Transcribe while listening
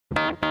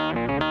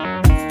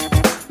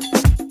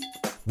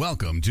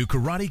Welcome to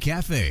Karate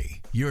Cafe,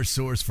 your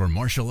source for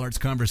martial arts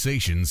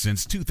conversations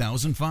since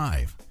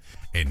 2005.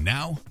 And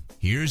now,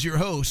 here's your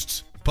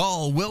hosts,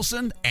 Paul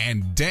Wilson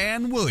and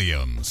Dan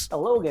Williams.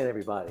 Hello again,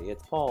 everybody.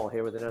 It's Paul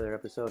here with another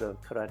episode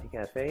of Karate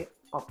Cafe.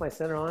 Off my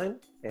center line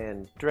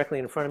and directly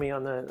in front of me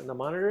on the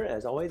monitor,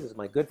 as always, is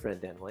my good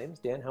friend Dan Williams.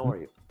 Dan, how are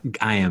you?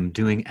 I am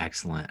doing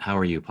excellent. How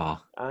are you,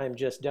 Paul? I'm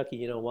just ducky.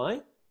 You know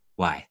why?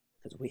 Why?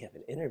 Because we have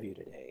an interview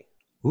today.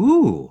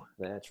 Ooh.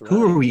 That's right.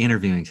 Who are we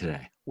interviewing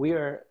today? We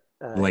are...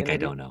 I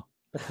don't know.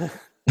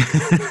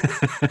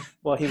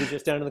 Well, he was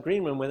just down in the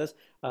green room with us.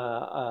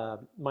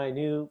 My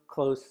new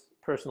close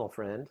personal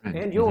friend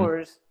and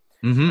yours,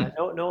 Noah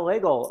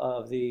Legel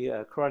of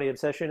the Karate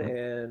Obsession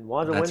and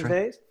Waza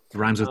Wednesdays.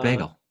 Right. Rhymes with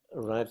bagel.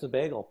 Rhymes with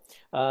bagel.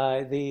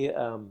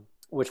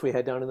 Which we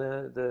had down in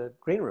the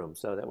green room,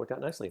 so that worked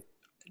out nicely.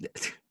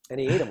 And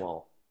he ate them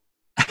all.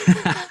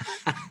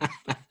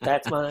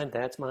 That's mine.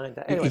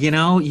 Anyway. You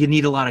know, you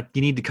need the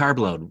carb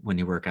load when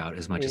you work out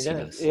as much as he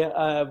does.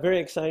 Yeah, very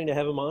exciting to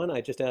have him on.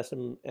 I just asked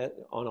him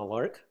on a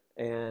lark,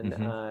 and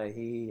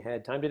he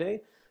had time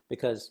today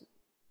because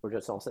we're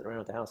just all sitting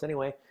around at the house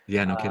anyway.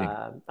 Yeah, no kidding.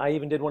 I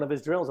even did one of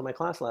his drills in my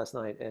class last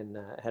night and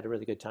had a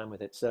really good time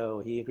with it.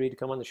 So he agreed to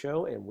come on the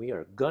show, and we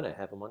are gonna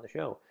have him on the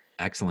show.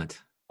 Excellent.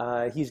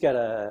 He's got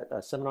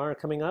a seminar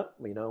coming up.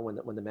 You know,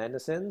 when the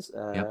madness ends.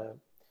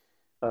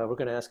 We're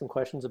going to ask him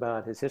questions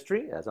about his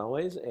history, as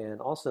always,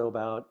 and also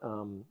about,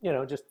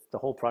 just the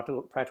whole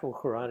practical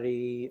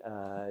karate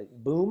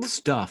boom.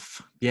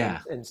 Stuff, yeah.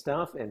 And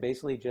stuff, and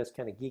basically just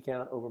kind of geek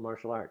out over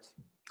martial arts.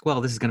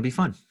 Well, this is going to be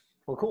fun.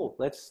 Well, cool.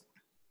 Let's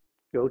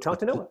go talk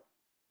to Noah.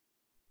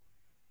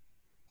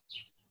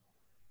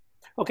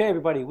 Okay,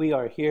 everybody, we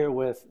are here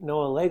with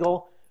Noah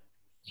Legel.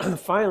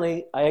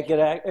 Finally, I get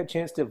a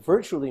chance to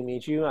virtually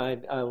meet you. I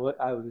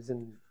was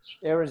in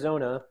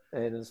Arizona,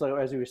 and it's like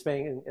as we were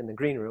staying in the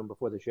green room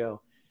before the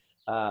show.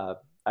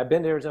 I've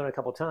been to Arizona a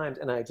couple times,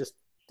 and I just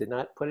did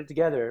not put it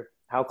together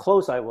how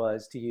close I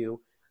was to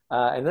you.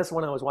 And this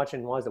one I was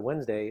watching Waza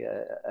Wednesday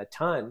a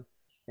ton,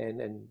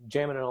 and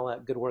jamming and all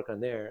that good work on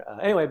there.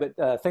 Anyway,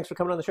 but thanks for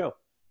coming on the show.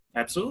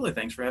 Absolutely,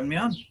 thanks for having me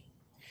on.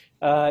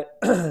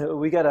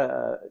 We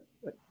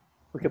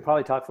could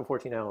probably talk for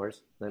 14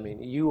 hours. I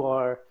mean, you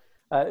are.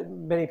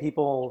 Many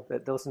people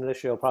that listen to this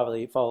show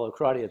probably follow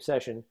Karate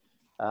Obsession,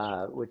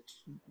 which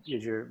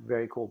is your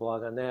very cool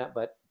blog on that,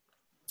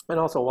 and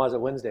also Waza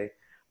Wednesday.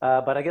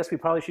 But I guess we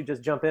probably should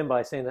just jump in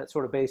by saying that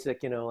sort of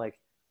basic,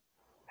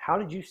 how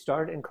did you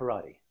start in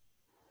karate?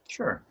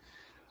 Sure.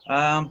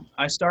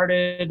 I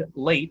started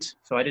late,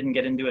 so I didn't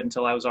get into it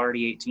until I was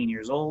already 18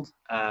 years old.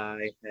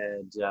 I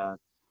had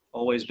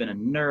always been a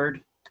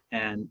nerd,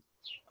 and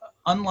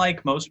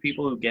unlike most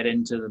people who get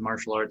into the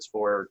martial arts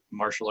for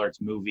martial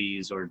arts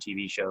movies or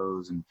TV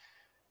shows and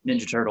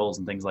Ninja Turtles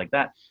and things like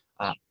that,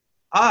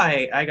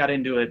 I got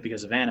into it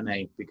because of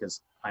anime,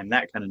 because I'm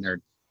that kind of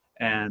nerd.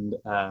 And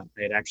I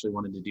had actually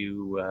wanted to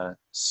do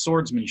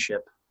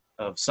swordsmanship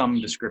of some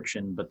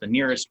description, but the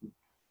nearest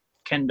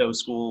kendo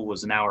school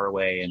was an hour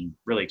away and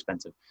really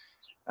expensive.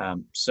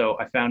 So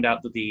I found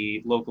out that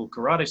the local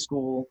karate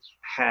school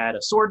had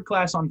a sword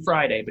class on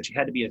Friday, but you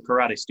had to be a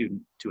karate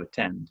student to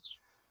attend.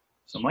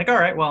 So I'm like, all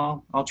right,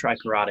 well, I'll try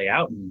karate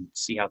out and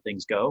see how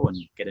things go and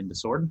get into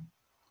sword.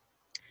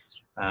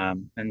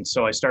 And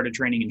so I started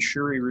training in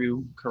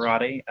Shuri-Ryu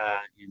Karate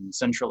in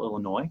Central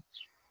Illinois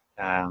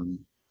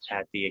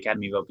at the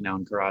Academy of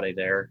Okinawan Karate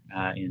there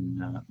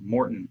in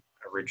Morton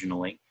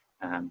originally,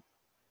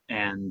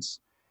 and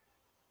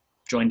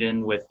joined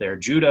in with their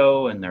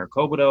judo and their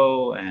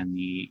kobudo and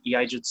the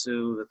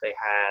iaijutsu that they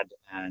had,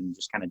 and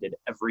just kind of did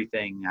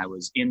everything. I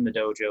was in the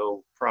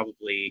dojo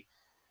probably...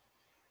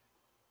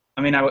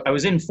 I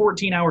was in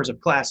 14 hours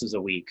of classes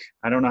a week.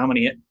 I don't know how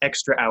many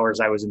extra hours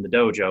I was in the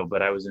dojo,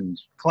 but I was in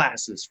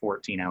classes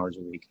 14 hours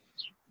a week.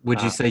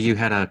 Would you say you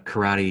had a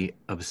karate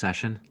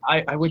obsession?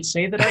 I would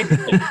say that I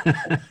did.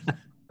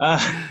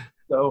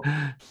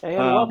 And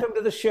welcome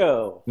to the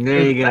show.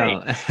 There you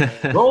go.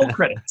 Roll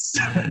credits.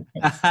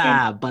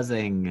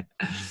 Buzzing.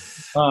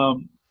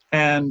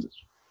 And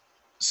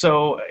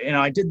so,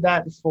 I did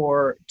that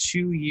for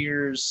 2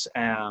 years,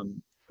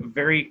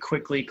 very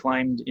quickly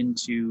climbed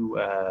into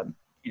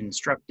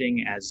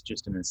instructing as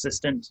just an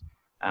assistant,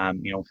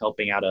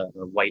 helping out a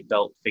white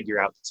belt figure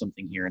out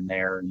something here and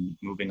there, and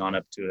moving on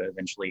up to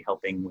eventually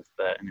helping with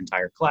an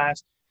entire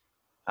class.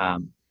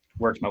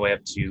 Worked my way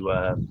up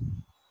to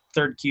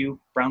third Q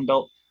brown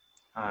belt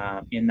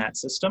in that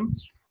system.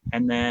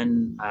 And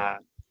then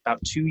about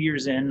 2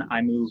 years in,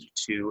 I moved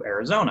to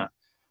Arizona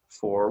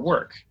for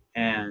work.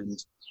 And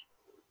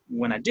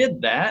when I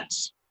did that,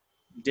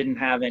 didn't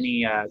have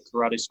any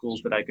karate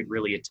schools that I could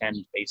really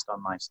attend based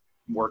on my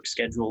work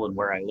schedule and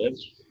where I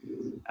lived.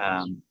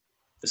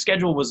 The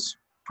schedule was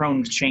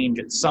prone to change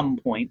at some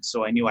point,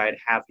 so I knew I'd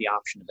have the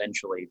option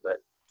eventually. But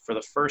for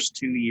the first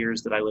 2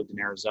 years that I lived in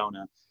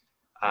Arizona,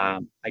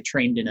 I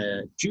trained in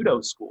a judo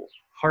school,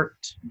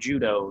 Heart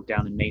Judo,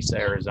 down in Mesa,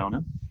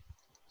 Arizona.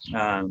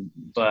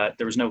 But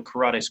there was no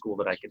karate school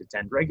that I could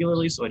attend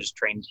regularly, so I just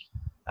trained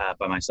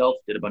by myself,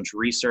 did a bunch of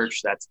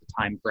research. That's the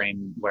time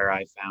frame where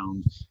I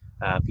found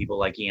people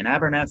like Ian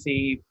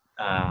Abernethy,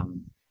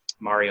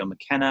 Mario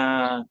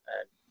McKenna,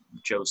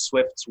 Joe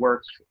Swift's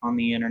work on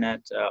the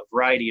internet, a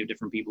variety of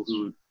different people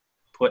who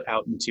put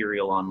out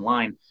material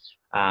online.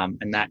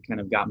 And that kind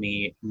of got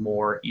me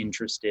more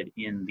interested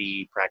in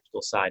the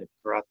practical side of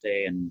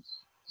karate and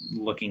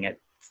looking at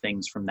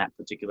things from that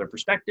particular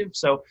perspective.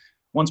 So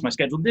once my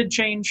schedule did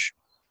change,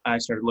 I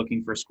started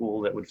looking for a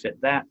school that would fit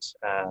that,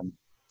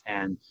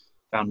 and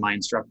found my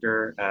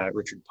instructor,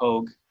 Richard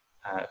Pogue,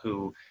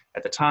 who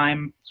at the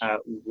time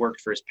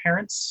worked for his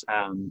parents,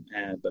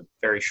 but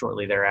very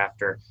shortly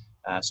thereafter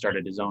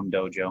started his own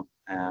dojo.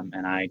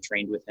 And I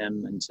trained with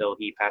him until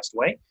he passed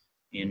away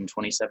in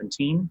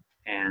 2017,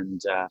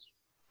 and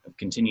I've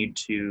continued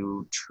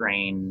to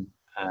train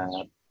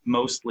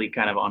mostly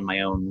kind of on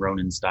my own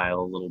Ronin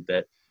style a little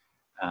bit.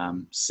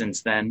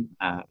 Since then,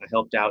 I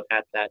helped out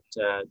at that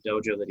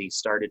dojo that he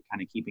started,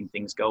 kind of keeping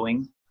things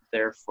going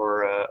there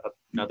for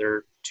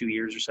another 2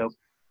 years or so,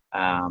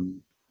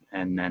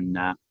 and then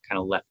kind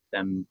of left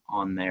them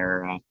on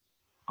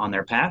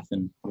their path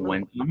and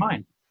went on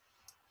mine.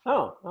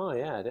 Oh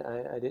yeah,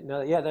 I didn't know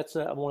that. Yeah, that's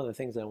one of the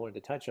things I wanted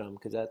to touch on,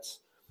 because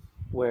that's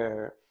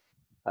where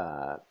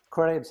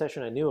Karate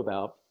Obsession I knew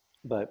about,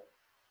 but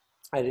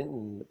I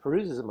didn't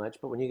peruse as much.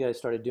 But when you guys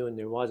started doing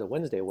the Waza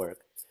Wednesday work,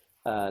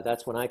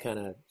 that's when I kind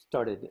of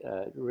started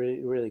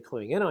really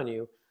cluing in on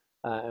you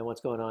and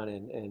what's going on.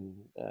 And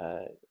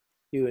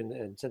you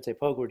and Sensei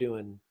Pogue were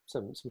doing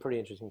some pretty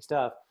interesting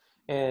stuff.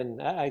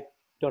 And I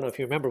don't know if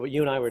you remember, but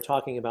you and I were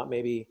talking about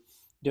maybe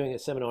doing a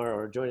seminar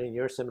or joining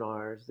your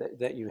seminars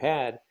that you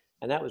had.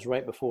 And that was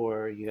right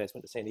before you guys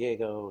went to San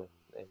Diego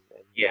and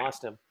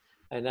lost him.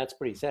 And that's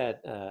pretty sad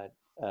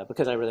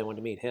because I really wanted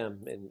to meet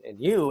him and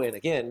you. And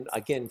again,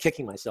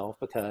 kicking myself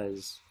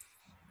because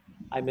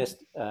I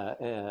missed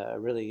a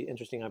really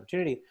interesting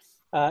opportunity.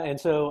 And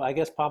so I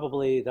guess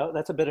probably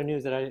that's a bit of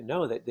news that I didn't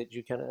know that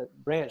you kind of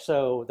branched.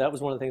 So that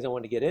was one of the things I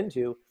wanted to get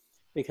into,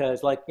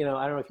 because I don't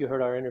know if you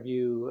heard our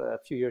interview a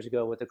few years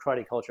ago with the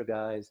Karate Culture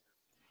guys,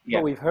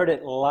 but we've heard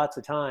it lots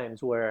of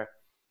times where,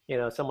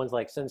 someone's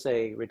like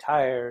Sensei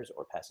retires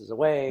or passes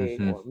away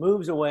or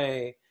moves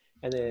away,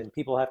 and then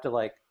people have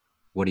to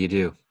what do you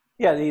do?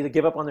 Yeah, they either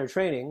give up on their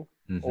training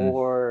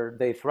or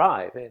they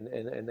thrive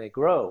and they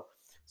grow.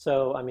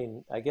 So, I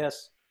mean, I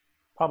guess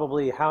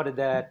probably how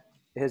did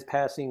his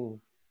passing,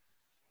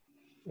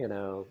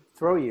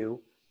 throw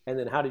you? And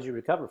then how did you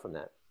recover from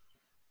that?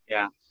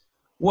 Yeah.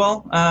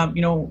 Well,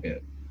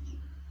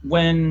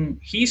 when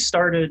he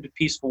started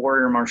Peaceful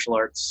Warrior Martial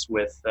Arts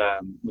with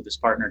his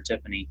partner,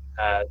 Tiffany,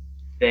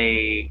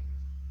 they,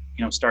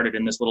 started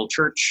in this little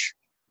church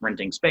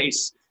renting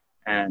space.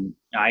 And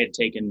I had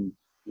taken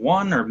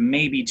one or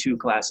maybe two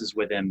classes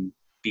with him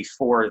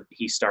before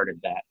he started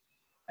that,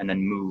 and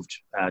then moved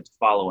to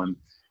follow him.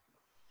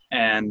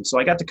 And so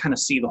I got to kind of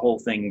see the whole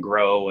thing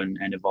grow and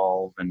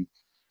evolve. And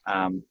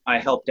I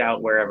helped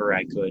out wherever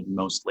I could,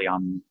 mostly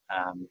on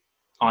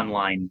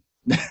online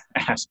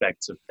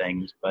aspects of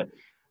things. But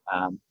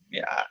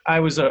I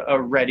was a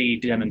ready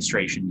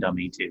demonstration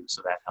dummy too,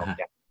 so that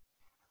helped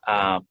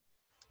out.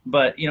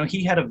 But,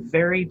 he had a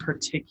very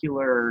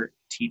particular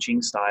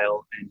teaching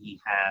style, and he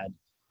had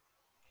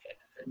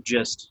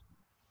just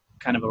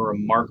kind of a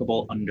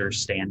remarkable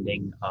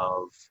understanding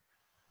of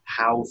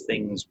how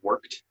things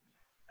worked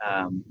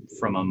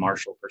from a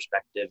martial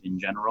perspective in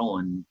general.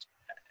 And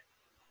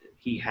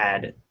he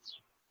had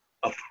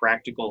a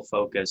practical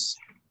focus.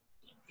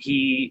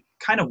 He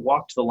kind of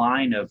walked the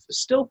line of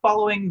still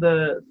following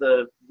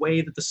the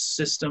way that the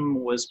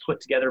system was put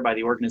together by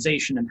the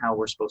organization and how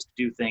we're supposed to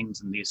do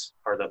things. And these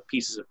are the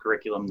pieces of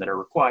curriculum that are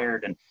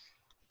required, and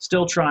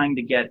still trying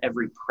to get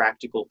every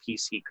practical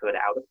piece he could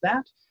out of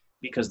that,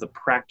 because the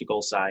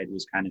practical side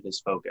was kind of his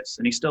focus.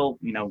 And he still,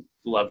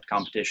 loved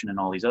competition and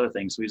all these other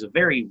things. So he's a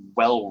very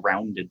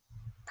well-rounded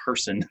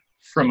person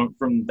from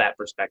that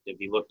perspective.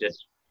 He looked at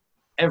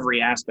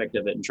every aspect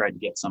of it and tried to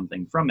get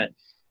something from it.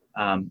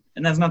 And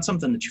that's not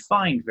something that you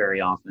find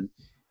very often.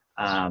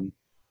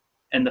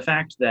 And the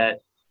fact that,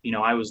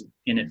 I was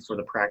in it for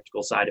the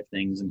practical side of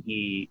things, and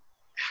he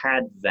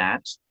had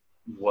that,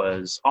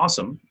 was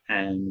awesome.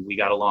 And we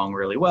got along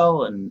really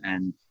well,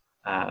 and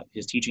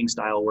his teaching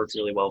style worked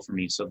really well for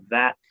me. So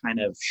that kind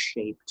of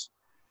shaped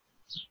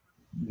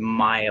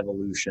my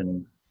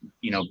evolution,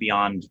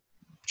 beyond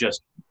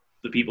just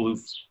the people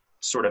who've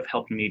sort of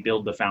helped me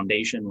build the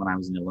foundation when I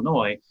was in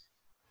Illinois.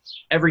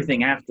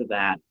 Everything after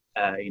that,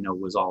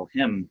 was all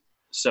him.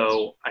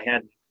 So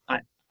I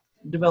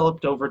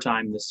developed over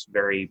time this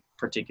very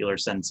particular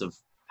sense of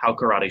how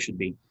karate should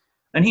be.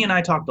 And he and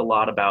I talked a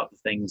lot about the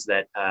things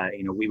that,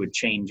 we would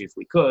change if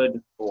we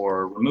could,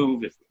 or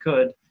remove if we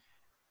could.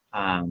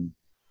 And,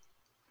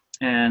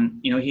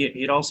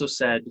 he had also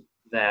said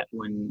that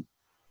when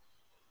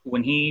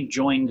he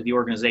joined the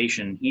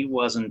organization, he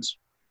wasn't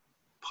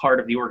part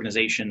of the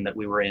organization that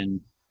we were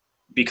in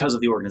because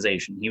of the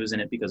organization. He was in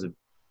it because of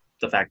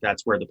the fact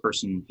that's where the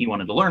person he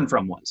wanted to learn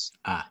from was.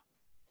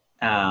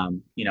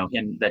 And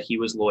that he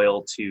was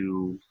loyal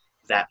to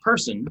that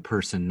person. The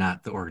person,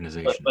 not the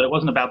organization. But it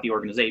wasn't about the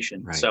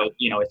organization. Right. So,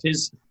 if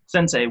his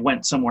sensei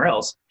went somewhere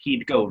else,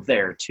 he'd go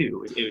there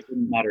too. It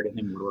didn't matter to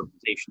him what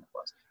organization it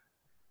was.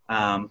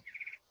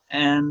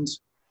 And,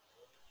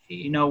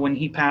 when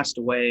he passed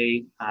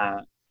away,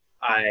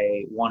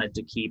 I wanted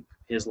to keep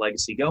his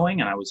legacy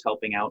going, and I was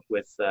helping out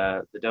with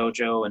the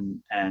dojo.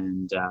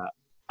 And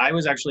I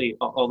was actually,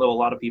 although a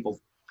lot of people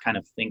kind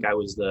of think I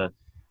was the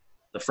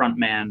front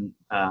man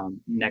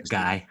next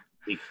guy.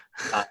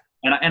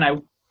 And I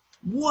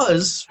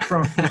was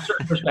from a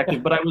certain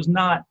perspective, but I was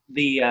not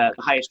the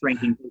highest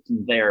ranking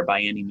person there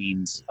by any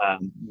means.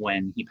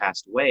 When he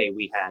passed away,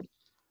 we had,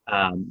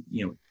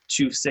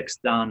 2 6th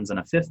dans and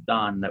a 5th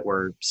dan that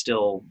were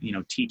still,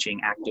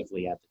 teaching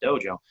actively at the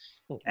dojo.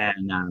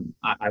 And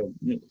I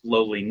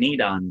lowly knee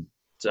dan.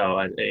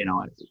 So,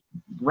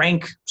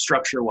 rank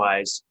structure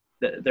wise,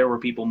 there were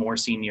people more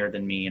senior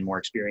than me and more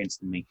experienced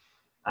than me.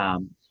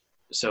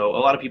 So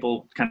a lot of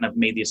people kind of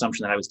made the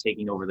assumption that I was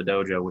taking over the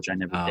dojo, which I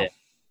never did.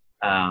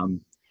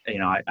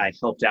 I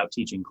helped out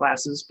teaching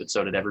classes, but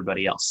so did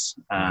everybody else.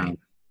 But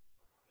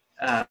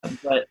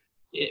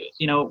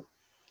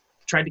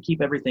tried to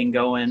keep everything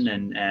going,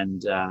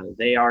 and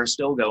they are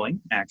still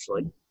going,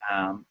 actually.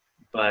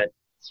 But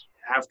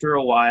after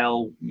a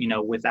while,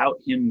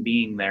 without him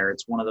being there,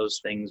 it's one of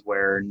those things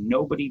where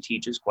nobody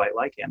teaches quite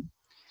like him.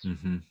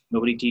 Mm-hmm.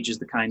 Nobody teaches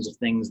the kinds of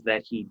things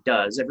that he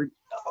does.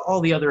 All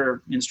the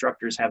other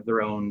instructors have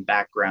their own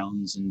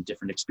backgrounds and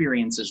different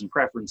experiences and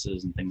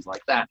preferences and things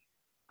like that.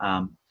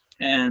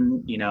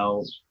 And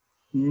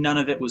none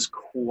of it was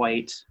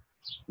quite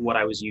what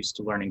I was used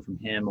to learning from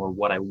him, or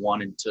what I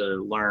wanted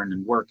to learn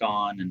and work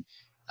on, and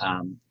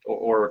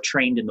or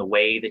trained in the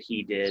way that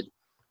he did.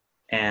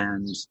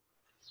 And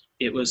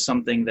it was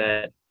something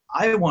that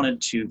I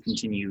wanted to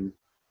continue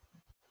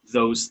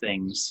those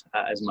things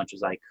as much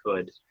as I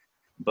could.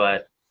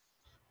 But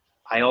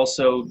I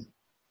also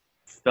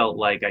felt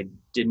like I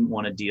didn't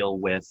want to deal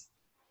with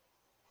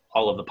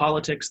all of the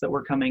politics that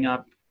were coming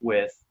up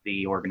with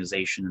the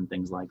organization and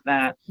things like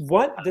that.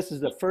 What? This is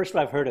the first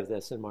I've heard of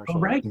this in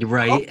martial arts.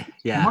 Right.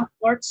 Yeah. Martial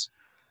arts.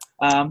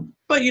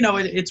 But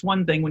it's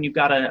one thing when you've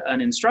got an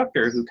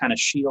instructor who kind of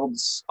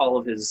shields all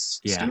of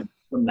his students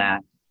from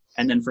that,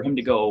 and then for him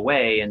to go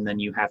away, and then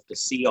you have to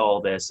see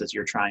all this as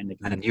you're trying to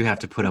and you have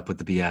to put up with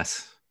the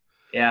BS.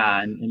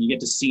 Yeah, and you get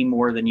to see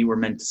more than you were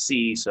meant to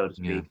see, so to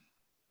speak.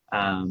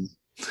 Yeah.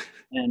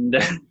 And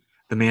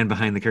the man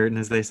behind the curtain,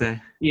 as they say.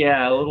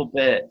 Yeah, a little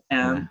bit.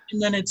 And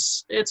then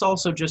it's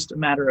also just a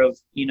matter of,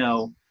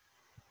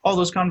 all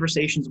those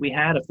conversations we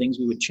had of things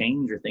we would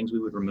change or things we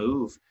would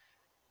remove.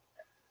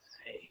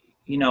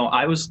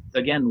 I was,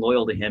 again,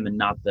 loyal to him and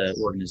not the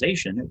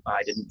organization.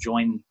 I didn't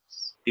join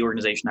the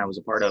organization I was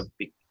a part of,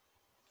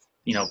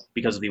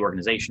 because of the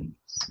organization.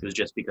 It was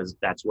just because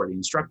that's where the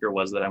instructor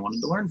was that I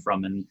wanted to learn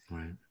from. And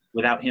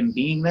without him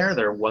being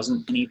there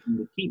wasn't anything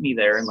to keep me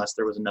there unless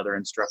there was another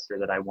instructor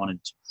that I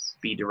wanted to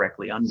be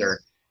directly under.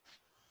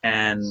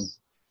 And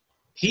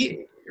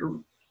he's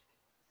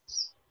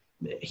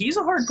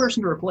a hard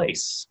person to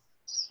replace.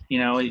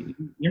 You're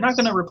not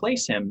going to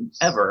replace him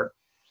ever.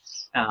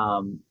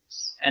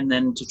 And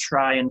then to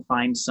try and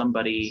find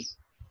somebody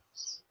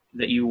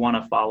that you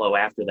want to follow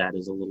after that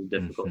is a little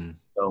difficult. Mm-hmm.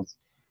 So.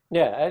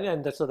 Yeah,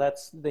 and so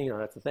that's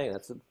that's the thing.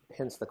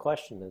 Hence the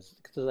question is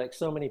because like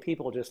so many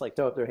people just like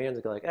throw up their hands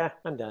and go like,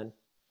 I'm done.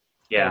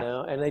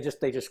 Yeah. And they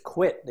just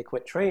quit. They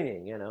quit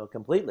training,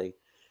 completely.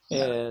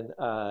 Yeah. And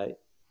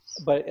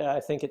but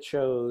I think it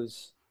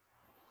shows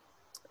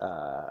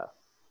the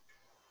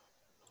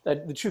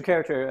true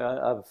character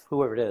of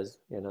whoever it is,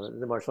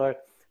 the martial art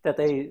that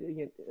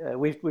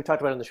we've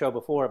talked about on the show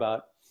before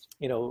about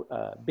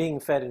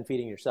being fed and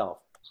feeding yourself.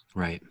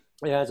 Right.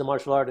 Yeah, as a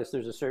martial artist,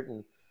 there's a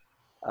certain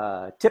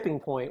tipping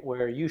point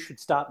where you should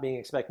stop being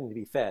expecting to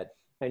be fed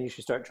and you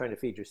should start trying to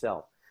feed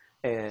yourself.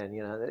 And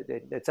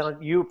it sounds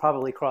you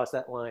probably crossed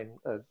that line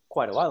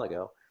quite a while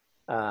ago,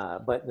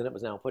 but then it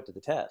was now put to the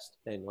test.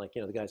 And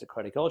the guys at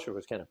Karate Culture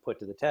was kind of put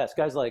to the test.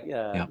 Guys like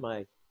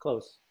my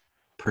close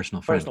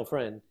personal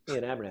friend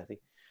Ian Abernathy.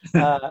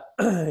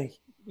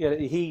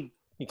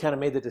 He kind of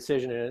made the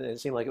decision, and it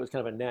seemed like it was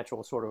kind of a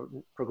natural sort of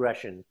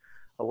progression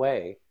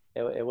away.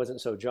 It wasn't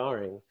so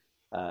jarring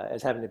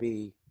as having to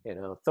be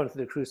thrown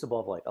through the crucible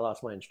of like I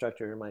lost my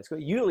instructor in my school.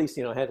 You at least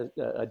had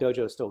a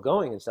dojo still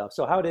going and stuff.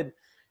 So how did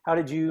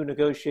you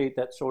negotiate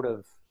that sort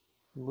of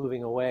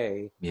moving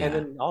away? Yeah. And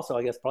then also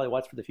I guess probably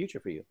what's for the future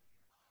for you?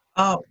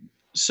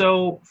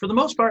 So for the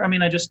most part,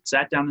 I just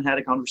sat down and had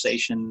a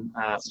conversation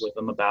with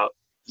them about.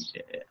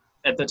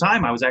 At the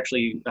time, I was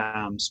actually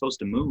supposed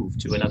to move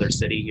to another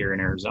city here in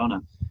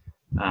Arizona.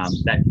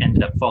 That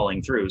ended up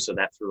falling through, so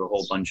that threw a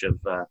whole bunch of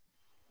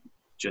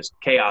just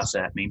chaos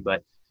at me.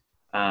 But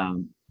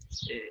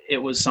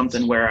it was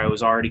something where I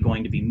was already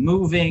going to be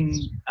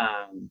moving,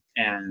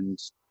 and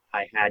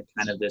I had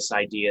kind of this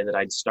idea that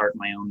I'd start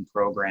my own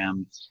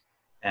program,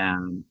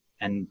 and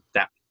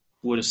that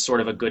was sort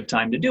of a good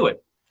time to do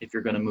it if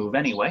you're going to move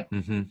anyway.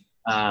 Mm-hmm.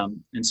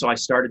 And so I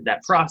started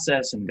that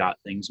process and got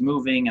things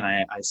moving, and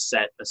I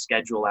set a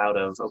schedule out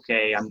of,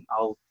 okay,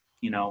 I'll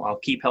I'll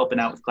keep helping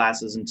out with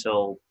classes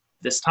until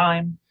this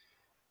time.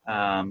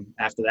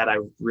 After that, I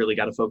really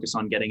got to focus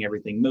on getting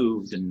everything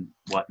moved and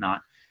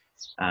whatnot.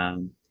 I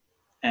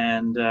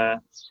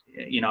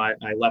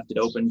left it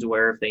open to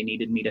where if they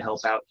needed me to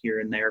help out here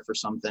and there for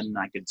something,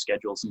 I could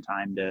schedule some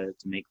time to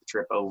make the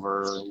trip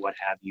over or what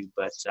have you.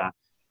 But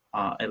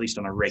at least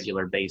on a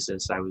regular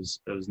basis, I was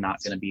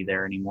not going to be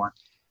there anymore.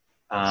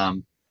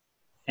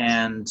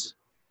 And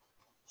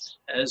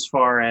as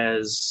far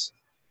as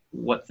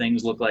what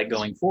things look like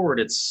going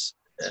forward,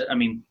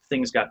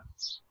 things got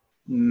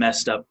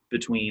messed up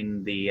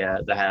between the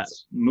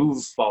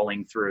move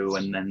falling through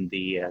and then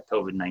the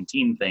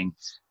COVID-19 thing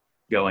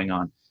going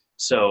on.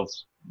 So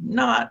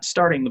not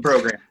starting the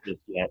program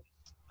just yet.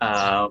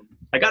 I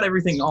got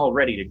everything all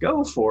ready to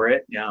go for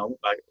it,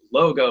 like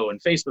logo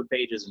and Facebook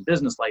pages and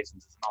business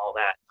licenses and all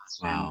that.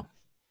 Wow.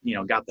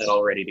 And, got that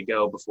all ready to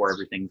go before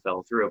everything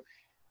fell through.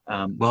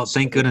 Well,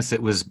 thank goodness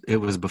it was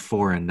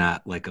before and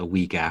not like a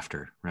week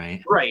after,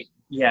 right? Right.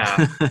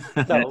 Yeah.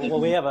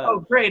 We have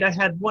oh, great. I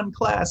had one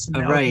class.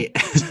 And right.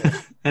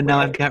 And now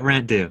I've got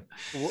rent due.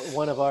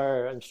 One of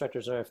our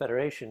instructors in our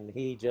federation,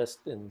 he just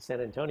in San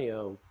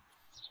Antonio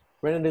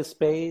rented his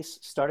space,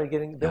 started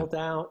getting built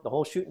out, the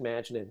whole shooting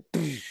match,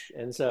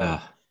 and so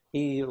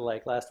he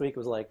last week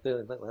was like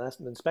the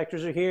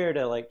inspectors are here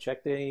to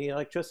check the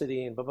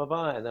electricity and blah blah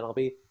blah, and then I'll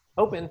be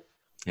open.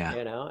 Yeah.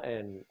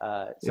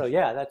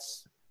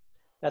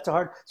 That's a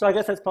hard. So I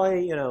guess that's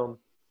probably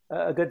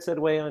a good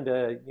segue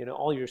onto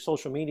all your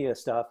social media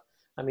stuff.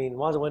 I mean,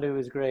 Wazawindu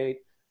is great.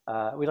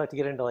 We'd like to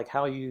get into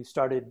how you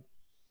started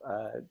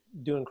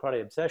doing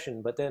Karate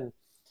Obsession, but then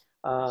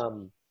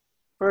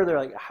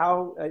further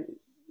how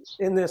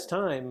in this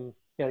time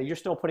you're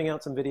still putting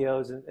out some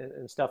videos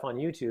and stuff on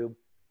YouTube.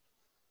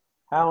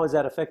 How is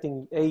that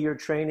affecting your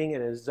training,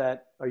 and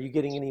are you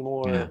getting any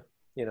more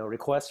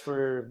requests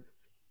for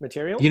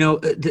material?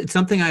 It's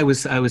something I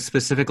was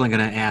specifically going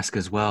to ask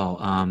as well.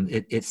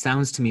 It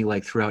sounds to me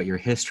like throughout your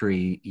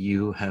history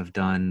you have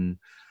done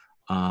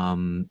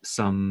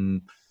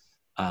some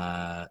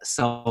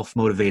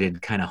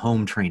self-motivated kind of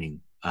home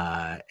training,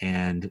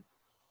 and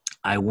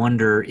I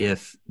wonder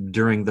if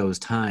during those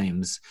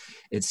times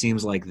it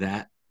seems like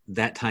that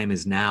time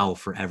is now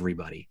for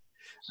everybody.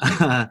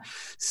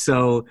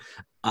 So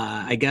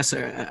I guess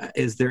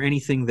is there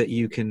anything that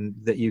you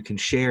can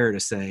share to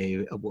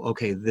say,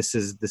 okay, this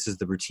is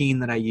the routine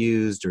that I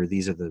used, or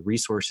these are the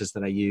resources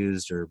that I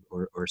used, or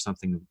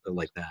something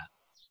like that?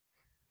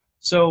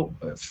 So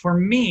for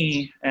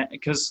me,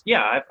 because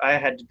I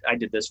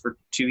did this for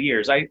 2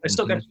 years. I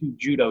still got to do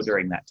judo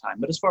during that time,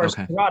 but as far as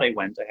karate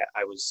went,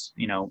 I was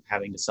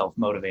having to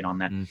self-motivate on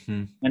that.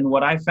 Mm-hmm. And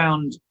what I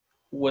found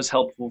was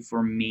helpful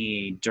for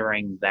me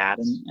during that,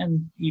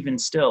 and even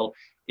still,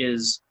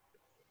 is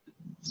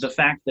the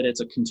fact that it's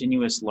a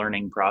continuous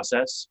learning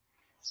process.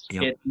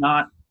 Yep. It's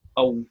not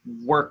a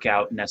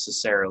workout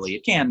necessarily.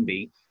 It can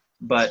be,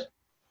 but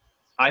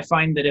I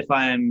find that if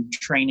I'm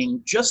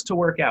training just to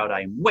work out,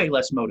 I am way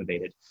less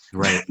motivated.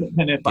 Right.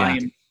 than if I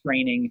am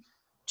training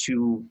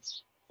to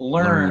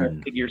learn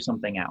or figure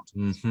something out.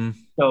 Mm-hmm.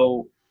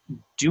 So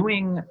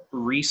doing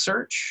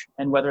research,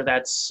 and whether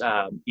that's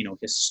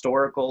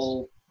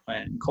historical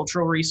and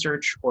cultural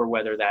research, or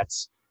whether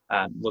that's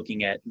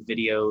looking at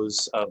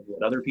videos of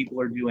what other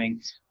people are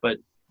doing, but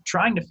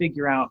trying to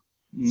figure out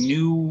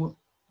new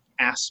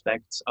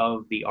aspects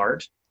of the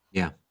art,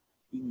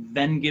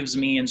 then gives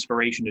me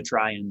inspiration to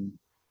try and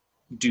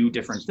do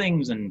different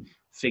things and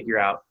figure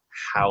out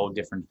how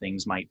different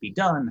things might be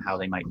done, how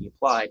they might be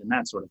applied, and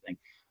that sort of thing.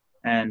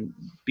 And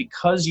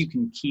because you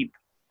can keep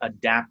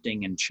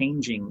adapting and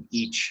changing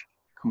each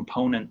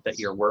component that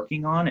you're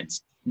working on,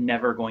 it's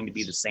never going to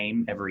be the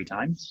same every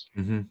time,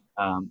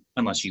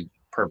 unless you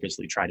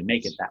purposely try to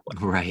make it that way.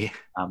 Right.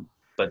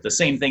 But the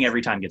same thing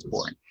every time gets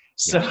boring.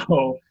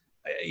 So,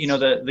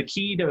 the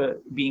key to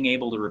being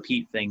able to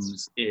repeat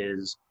things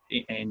is,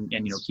 and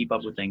keep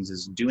up with things,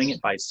 is doing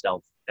it by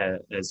stealth,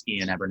 as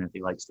Ian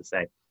Abernethy likes to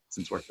say,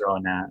 since we're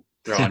throwing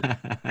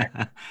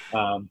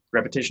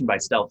repetition by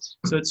stealth.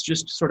 So it's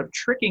just sort of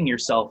tricking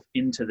yourself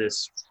into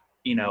this,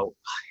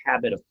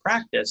 habit of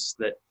practice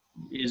that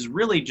is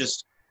really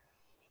just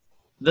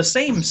the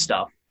same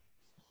stuff,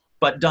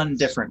 but done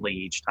differently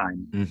each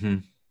time. Mm-hmm.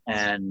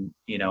 And,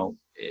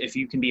 if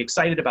you can be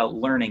excited about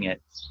learning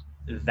it,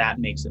 that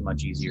makes it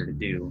much easier to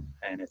do.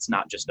 And it's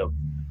not just a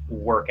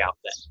workout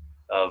then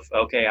of,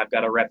 okay, I've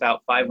got to rep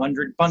out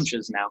 500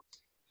 punches now.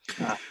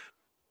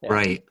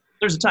 Right.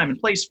 There's a time and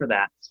place for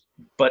that,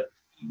 but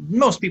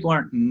most people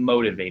aren't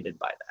motivated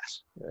by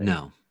that. Right.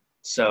 No.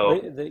 So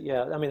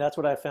that's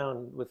what I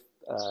found with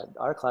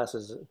our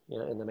classes,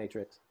 in the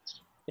Matrix,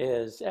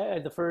 is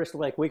the first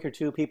week or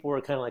two, people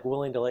were kind of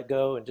willing to let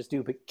go and just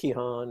do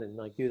Kihon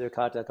and do their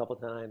kata a couple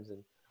times,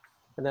 and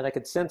then I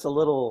could sense a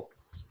little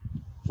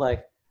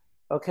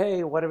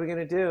okay, what are we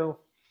gonna do?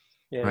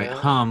 Right.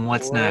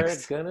 What's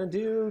next? We're gonna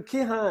do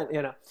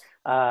Kihon,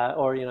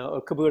 or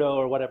Kabuto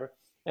or whatever.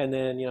 And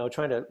then,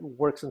 trying to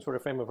work some sort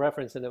of frame of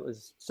reference. And it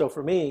was, so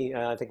for me,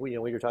 I think we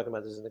were talking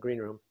about this in the green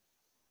room.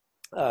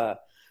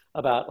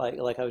 about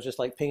like I was just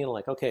like pinging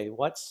like, okay,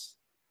 what's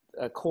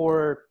a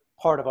core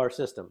part of our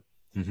system?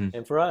 Mm-hmm.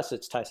 And for us,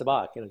 it's Tai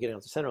Sabak, getting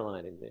off the center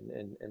line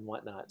and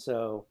whatnot.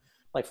 So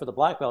like for the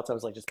black belts, I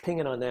was like just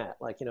pinging on that.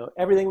 Like,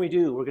 everything we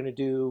do, we're going to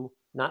do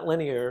not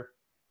linear,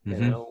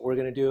 Mm-hmm. we're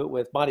going to do it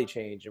with body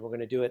change, and we're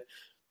going to do it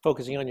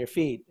focusing on your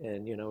feet.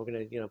 And, we're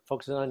going to,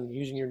 focus on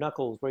using your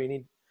knuckles where you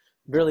need,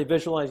 really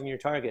visualizing your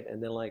target.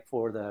 And then like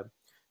for the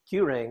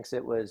Q ranks,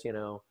 it was,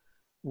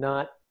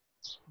 not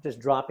just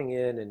dropping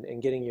in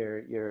and getting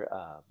your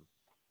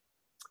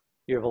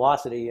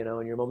velocity,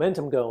 and your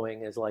momentum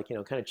going, is like,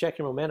 kind of check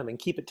your momentum and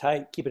keep it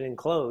tight, keep it in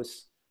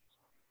close,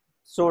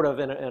 sort of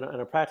in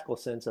a practical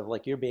sense of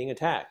like you're being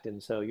attacked.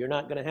 And so you're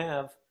not going to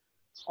have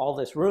all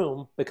this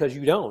room because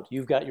you've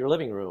got your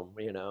living room,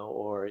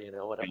 or,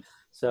 whatever.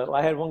 So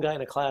I had one guy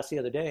in a class the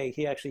other day,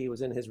 he actually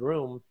was in his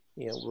room,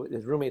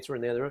 his roommates were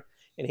in the other room,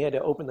 and he had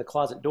to open the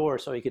closet door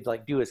so he could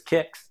like do his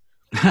kicks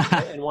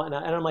and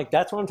whatnot. And I'm like,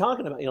 that's what I'm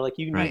talking about. Like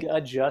you need to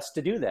adjust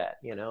to do that,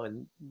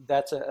 and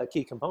that's a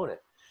key component.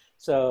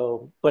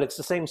 So, but it's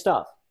the same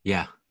stuff.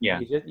 Yeah.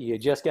 You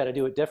just got to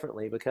do it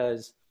differently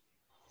because,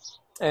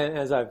 and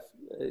as I've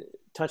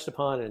touched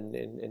upon,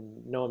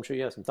 and no, I'm sure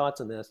you have some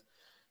thoughts on this,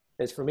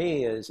 is for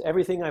me is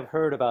everything I've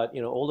heard about,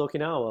 old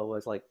Okinawa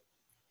was like,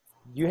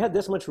 you had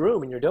this much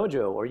room in your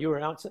dojo, or you were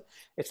outside.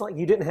 It's like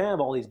you didn't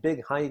have all these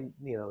big high,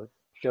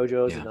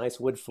 dojos and nice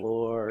wood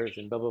floors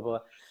and blah, blah, blah.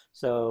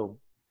 So,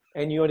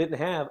 and you didn't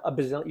have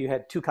you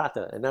had 2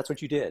 kata, and that's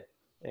what you did,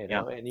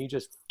 and you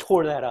just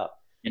tore that up.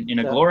 In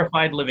a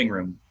glorified living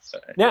room.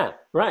 Yeah,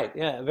 right.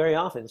 Yeah, very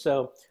often.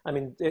 So, I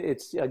mean,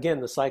 it's,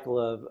 again, the cycle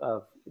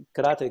of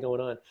karate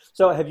going on.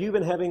 So have you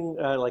been having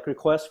like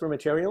requests for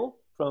material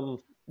from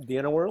the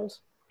inner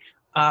worlds?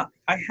 I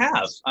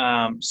have.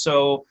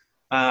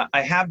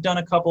 I have done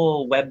a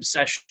couple web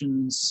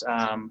sessions.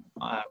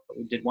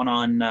 We did one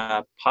on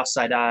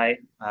Pasai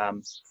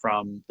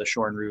from the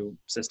Shorin-ryu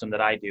system that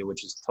I do,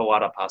 which is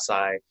Tawada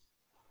Pasai.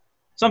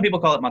 Some people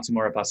call it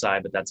Matsumura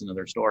Pasai, but that's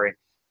another story.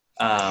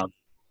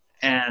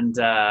 And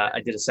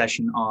I did a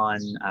session on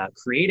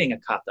creating a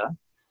kata,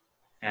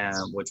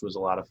 which was a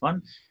lot of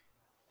fun.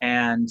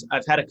 And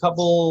I've had a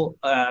couple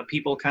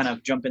people kind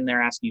of jump in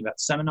there asking about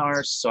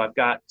seminars. So I've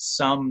got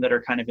some that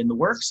are kind of in the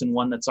works, and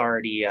one that's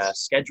already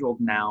scheduled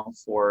now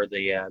for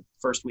the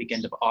first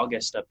weekend of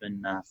August up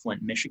in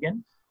Flint,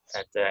 Michigan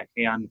at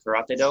Heian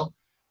Karate Do,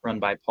 run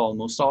by Paul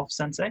Musolf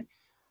Sensei.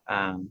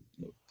 The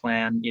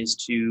plan is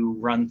to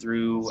run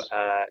through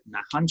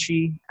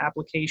Nahanchi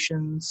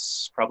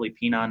applications, probably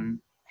Pinan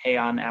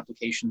Heian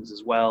applications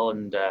as well,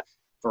 and a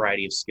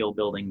variety of skill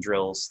building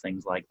drills,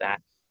 things like that.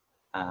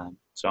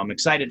 So I'm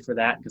excited for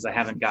that because I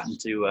haven't gotten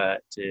to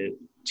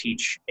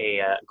teach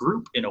a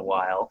group in a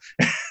while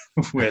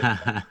with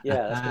that's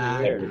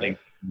everything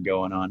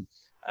going on.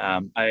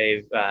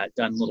 I've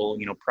done little,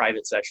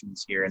 private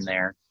sessions here and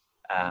there,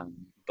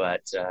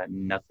 but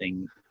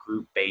nothing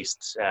group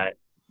based.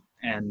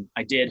 And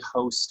I did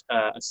host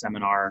a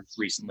seminar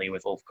recently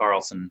with Ulf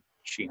Carlson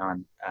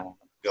Shihan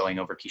going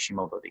over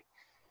Kishimoto-ri.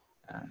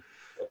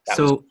 That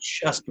was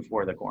just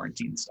before the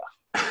quarantine stuff.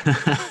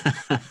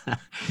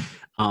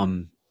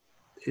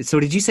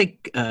 So did you say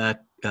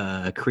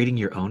creating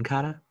your own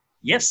kata?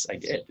 Yes, I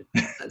did.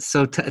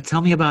 So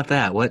tell me about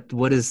that. What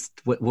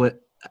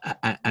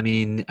I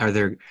mean, are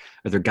there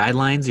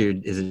guidelines, or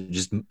is it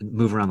just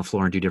move around the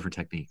floor and do different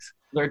techniques?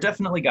 There are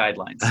definitely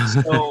guidelines.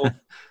 So,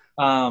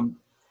 and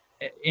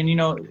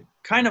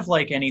kind of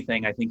like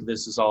anything, I think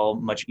this is all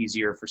much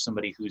easier for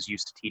somebody who's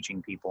used to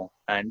teaching people,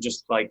 and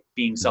just like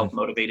being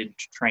self-motivated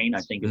to train,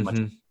 I think is much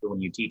easier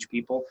when you teach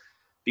people,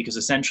 because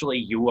essentially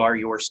you are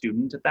your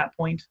student at that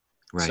point.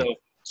 Right. So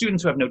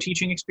students who have no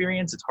teaching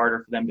experience, it's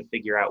harder for them to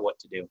figure out what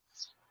to do.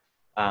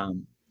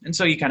 And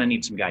so you kind of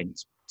need some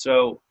guidance.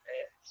 So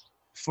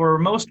for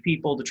most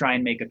people to try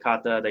and make a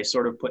kata, they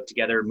sort of put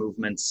together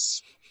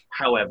movements,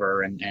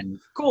 however, and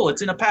cool,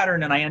 it's in a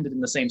pattern and I ended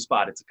in the same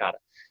spot, it's a kata.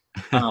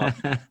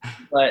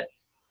 But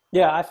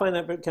yeah, I find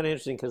that kind of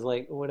interesting because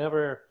like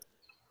whenever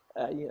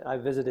I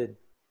visited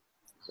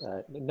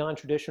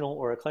non-traditional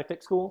or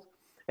eclectic schools,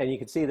 and you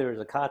can see there's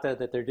a kata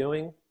that they're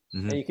doing,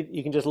 and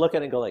you can just look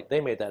at it and go like,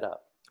 they made that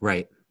up.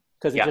 Right.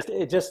 Because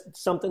it just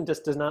something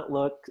just does not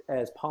look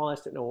as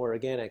polished and or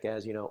organic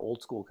as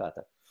old school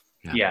kata.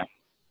 Yeah.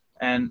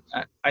 And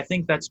I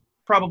think that's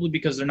probably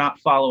because they're not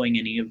following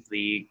any of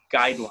the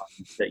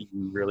guidelines that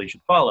you really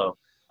should follow.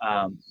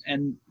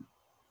 And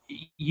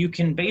you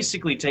can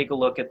basically take a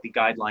look at the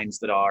guidelines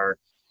that are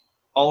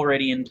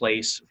already in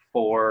place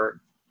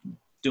for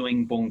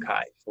doing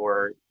bunkai,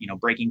 for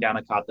breaking down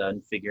a kata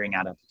and figuring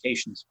out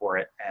applications for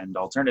it and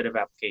alternative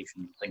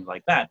applications, things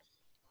like that.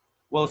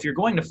 Well, if you're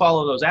going to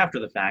follow those after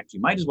the fact,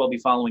 you might as well be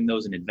following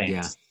those in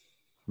advance.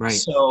 Yeah. Right.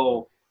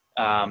 So,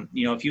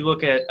 if you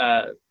look at,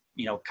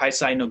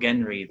 Kaisai no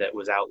Genri that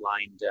was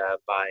outlined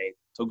by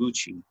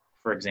Toguchi,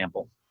 for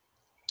example,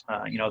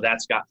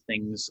 that's got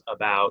things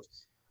about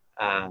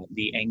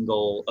the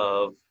angle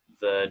of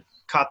the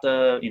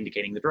kata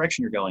indicating the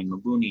direction you're going.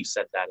 Mabuni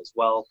said that as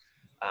well.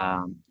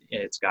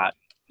 It's got,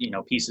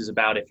 pieces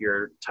about if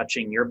you're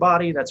touching your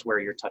body, that's where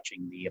you're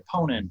touching the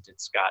opponent.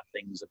 It's got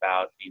things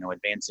about,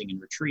 advancing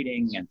and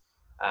retreating, and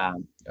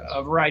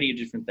a variety of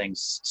different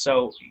things.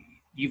 So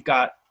you've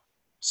got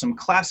some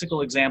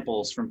classical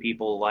examples from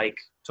people like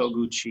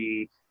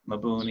Toguchi,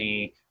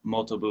 Mabuni,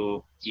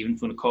 Motobu, even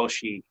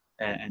Funakoshi,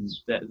 and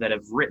that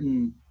have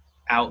written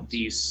out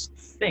these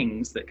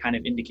things that kind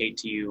of indicate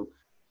to you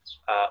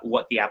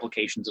what the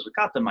applications of the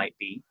kata might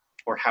be,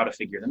 or how to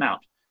figure them out.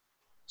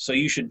 So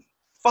you should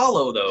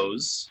follow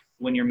those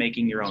when you're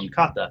making your own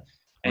kata.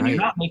 And You're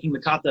not making the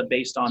kata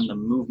based on the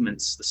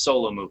movements, the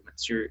solo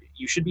movements.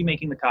 You should be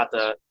making the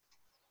kata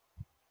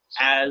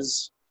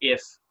as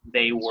if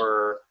they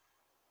were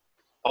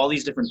all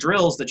these different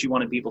drills that you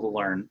wanted people to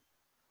learn,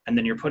 and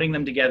then you're putting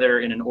them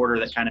together in an order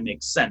that kind of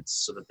makes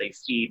sense so that they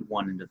feed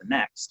one into the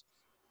next,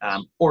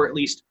 or at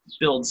least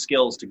build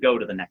skills to go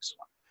to the next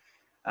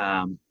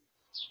one.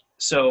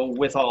 So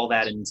with all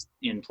that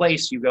in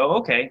place, you go,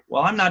 okay,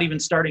 well, I'm not even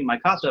starting my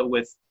kata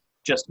with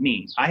just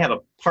me. I have a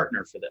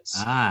partner for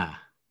this.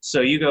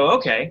 So you go,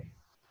 okay,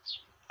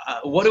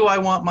 what do I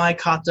want my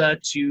kata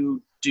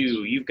to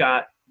do? You've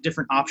got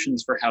different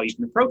options for how you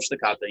can approach the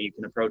kata. You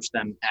can approach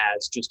them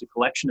as just a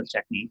collection of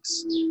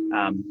techniques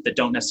that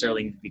don't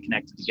necessarily need to be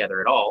connected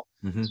together at all.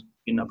 Mm-hmm.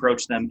 You can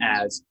approach them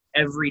as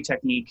every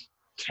technique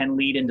can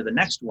lead into the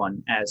next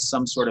one as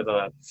some sort of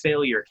a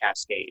failure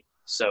cascade.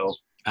 So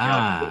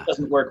if it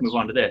doesn't work, move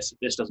on to this. If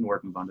this doesn't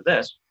work, move on to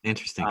this.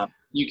 Interesting.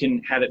 You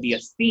can have it be a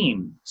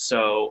theme.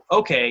 So,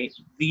 okay,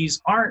 these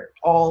are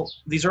all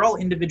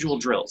individual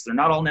drills. They're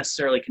not all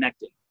necessarily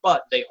connected,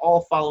 but they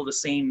all follow the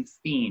same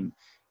theme.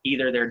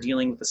 Either they're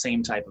dealing with the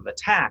same type of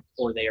attack,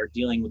 or they are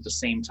dealing with the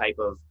same type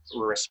of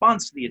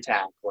response to the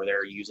attack, or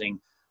they're using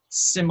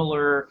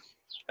similar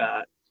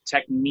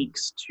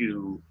techniques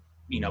to,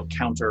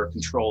 counter,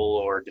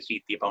 control, or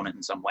defeat the opponent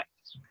in some way.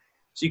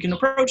 So you can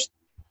approach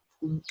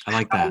I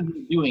like that.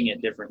 You're doing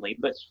it differently,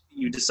 but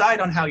you decide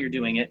on how you're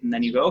doing it, and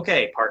then you go,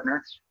 okay,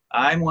 partner,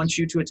 I want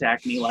you to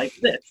attack me like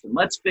this, and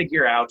let's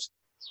figure out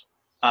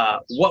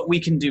what we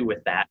can do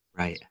with that.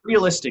 Right.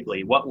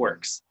 Realistically, what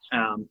works.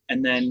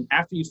 And then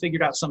after you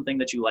figured out something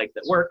that you like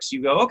that works,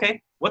 you go,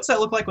 okay, what's that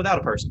look like without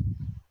a person?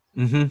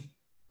 Mm-hmm.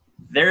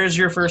 There's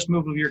your first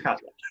move of your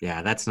kata.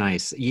 Yeah, that's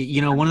nice.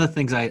 One of the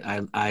things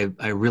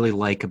I really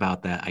like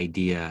about that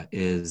idea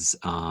is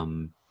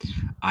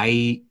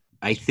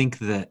I think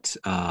that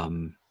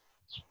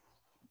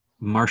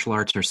martial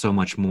arts are so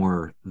much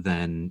more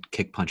than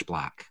kick, punch,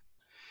 block.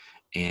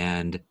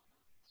 And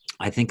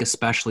I think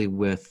especially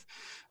with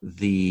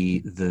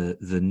the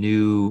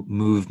new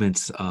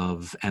movements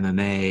of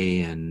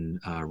MMA and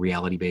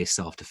reality-based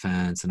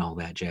self-defense and all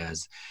that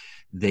jazz,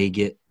 they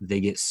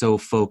get so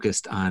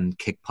focused on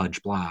kick,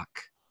 punch, block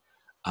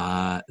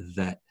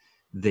that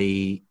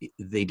they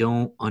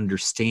don't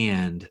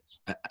understand.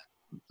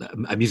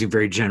 I'm using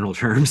very general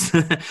terms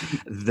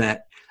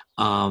that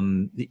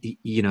going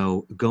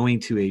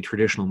to a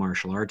traditional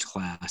martial arts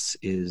class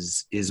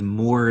is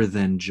more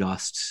than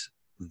just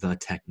the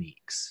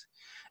techniques.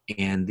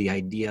 And the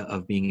idea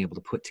of being able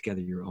to put together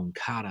your own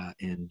kata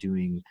and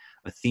doing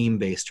a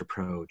theme-based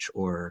approach,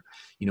 or,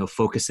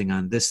 focusing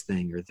on this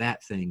thing or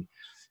that thing,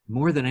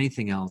 more than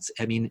anything else,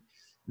 I mean,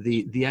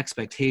 the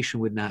expectation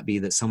would not be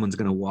that someone's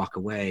going to walk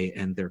away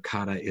and their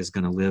kata is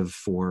going to live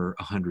for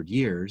 100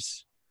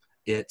 years.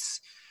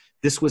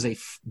 This was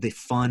the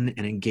fun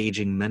and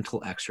engaging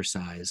mental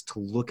exercise to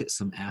look at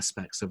some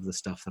aspects of the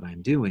stuff that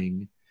I'm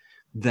doing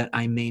that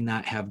I may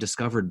not have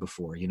discovered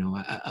before.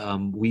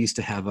 We used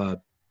to have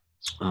a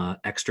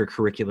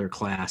extracurricular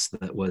class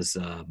that was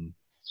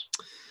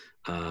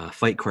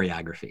fight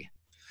choreography.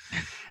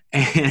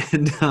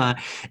 And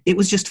it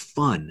was just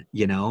fun,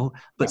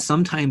 but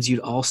sometimes you'd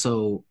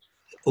also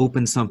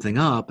open something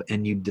up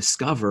and you'd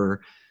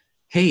discover,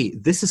 hey,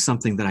 this is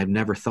something that I've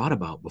never thought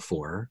about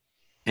before.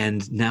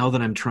 And now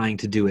that I'm trying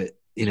to do it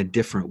in a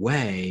different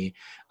way,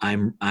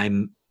 I'm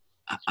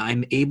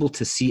able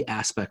to see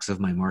aspects of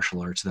my martial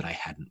arts that I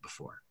hadn't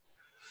before.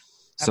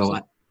 Absolutely.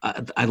 So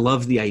I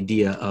love the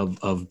idea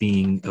of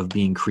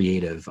being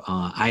creative.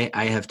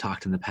 I have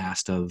talked in the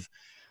past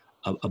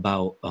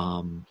about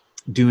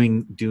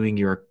doing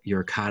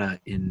your kata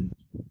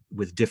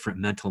with different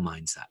mental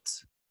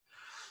mindsets.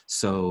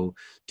 So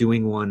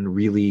doing one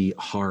really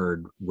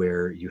hard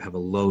where you have a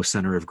low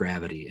center of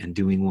gravity, and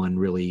doing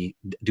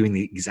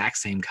the exact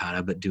same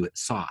kata but do it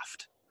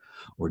soft,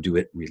 or do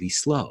it really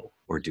slow,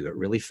 or do it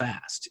really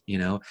fast,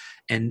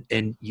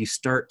 and you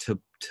start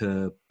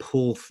to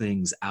pull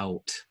things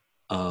out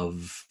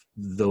of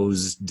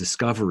those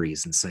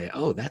discoveries and say,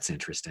 oh, that's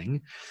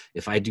interesting.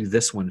 If I do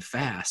this one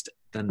fast,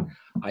 then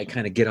I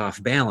kind of get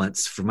off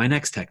balance for my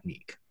next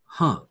technique.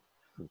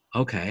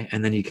 Okay.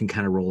 And then you can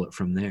kind of roll it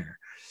from there.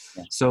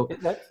 Yeah. So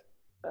go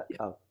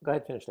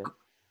ahead, finish that.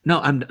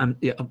 No, I'm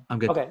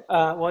good. Okay.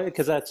 Well,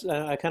 because that's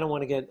I kind of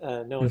want to get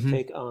Noah's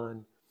take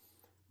on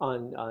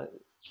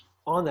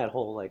that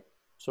whole, like,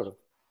 sort of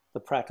the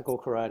practical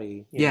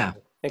karate,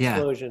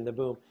 explosion, the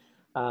boom.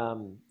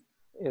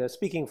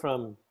 Speaking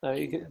from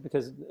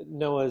because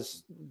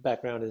Noah's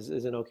background is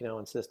an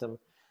Okinawan system,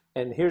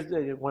 And here's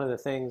one of the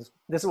things.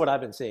 This is what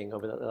I've been seeing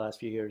over the last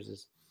few years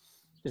is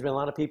there's been a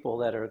lot of people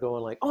that are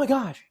going like, oh my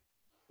gosh,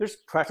 there's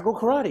practical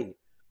karate,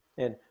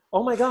 and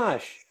oh my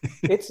gosh,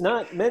 it's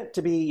not meant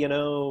to be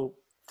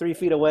 3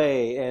 feet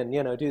away and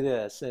do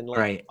this, and like,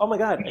 Right. oh my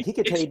God,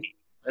 Hikate,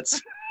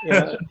 That's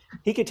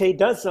Hikate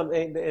does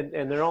something,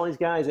 and there are all these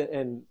guys,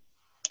 and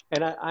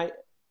I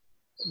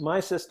my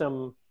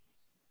system,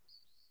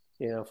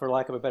 for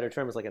lack of a better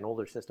term, is like an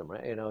older system,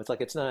 right? It's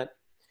like it's not.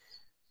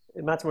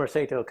 Matsumura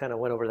Saito kind of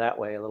went over that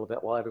way a little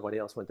bit while everybody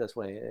else went this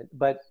way,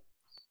 but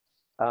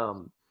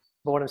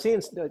what I'm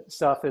seeing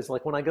stuff is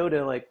like when I go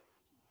to like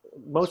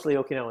mostly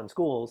Okinawan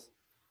schools,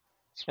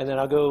 and then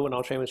I'll go and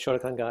I'll train with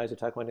Shotokan guys or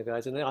Taekwondo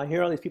guys, and then I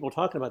hear all these people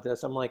talking about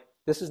this. I'm like,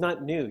 this is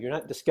not new. You're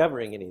not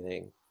discovering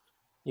anything.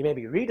 You may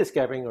be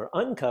rediscovering or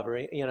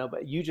uncovering,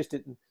 but you just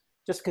didn't,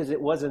 just because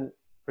it wasn't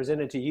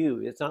presented to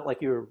you. It's not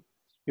like you're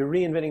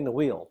reinventing the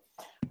wheel.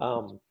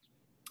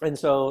 And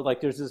so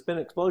like there's been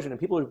an explosion, and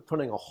people are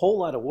putting a whole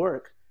lot of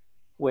work,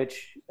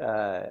 which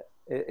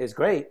is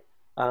great.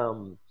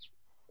 But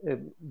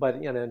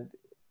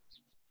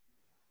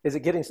is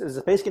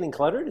the space getting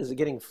cluttered? Is it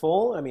getting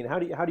full? I mean, how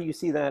do you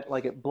see that,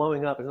 like it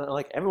blowing up? It's not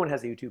like everyone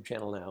has a YouTube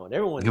channel now, and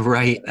everyone.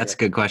 Right. That's a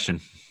good question.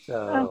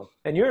 So,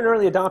 and you're an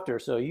early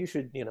adopter, so you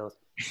should,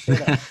 say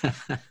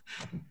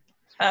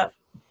that.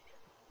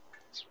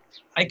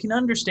 I can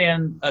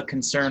understand a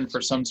concern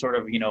for some sort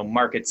of,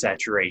 market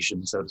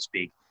saturation, so to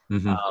speak.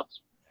 Mm-hmm.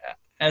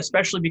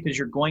 Especially because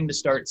you're going to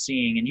start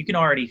seeing, and you can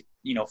already,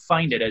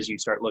 find it as you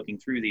start looking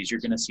through these, you're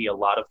going to see a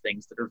lot of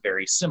things that are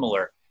very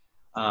similar.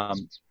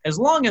 As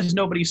long as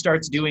nobody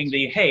starts doing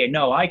the, hey,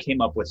 no, I came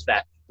up with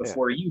that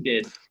before you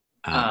did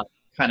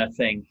kind of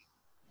thing,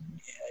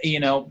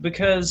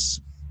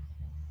 because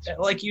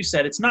like you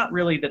said, it's not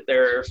really that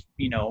they're,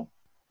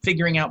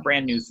 figuring out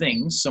brand new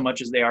things so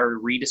much as they are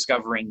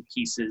rediscovering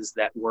pieces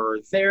that were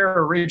there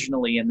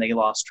originally and they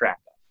lost track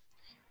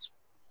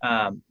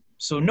of.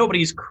 So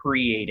nobody's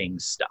creating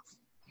stuff,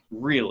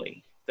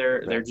 really.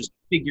 They're just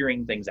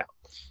figuring things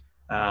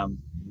out.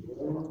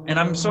 And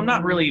I'm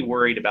not really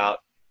worried about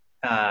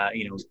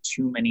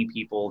too many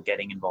people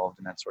getting involved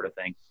in that sort of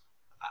thing.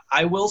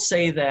 I will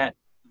say that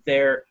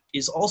there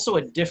is also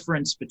a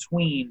difference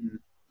between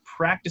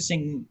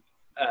practicing,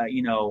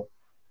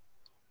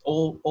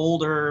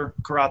 older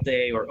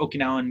karate or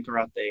Okinawan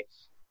karate,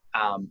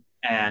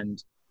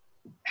 and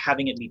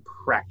having it be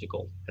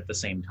practical at the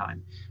same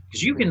time.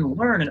 Because you can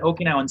learn an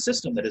Okinawan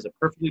system that is a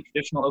perfectly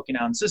traditional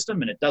Okinawan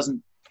system, and it doesn't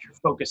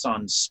focus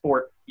on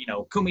sport,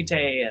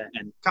 kumite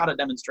and kata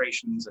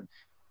demonstrations,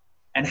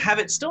 and have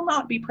it still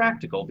not be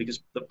practical, because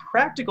the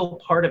practical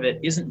part of it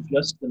isn't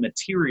just the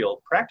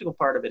material. Practical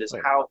part of it is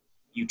how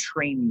you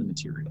train the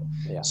material.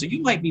 Yeah. So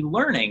you might be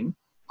learning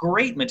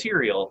great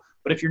material,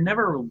 but if you're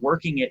never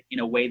working it in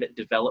a way that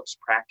develops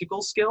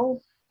practical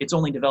skill, it's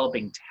only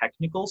developing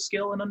technical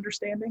skill and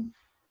understanding,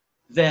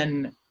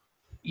 then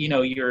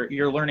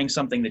you're learning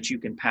something that you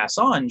can pass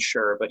on,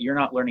 sure, but you're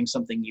not learning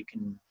something you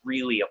can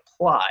really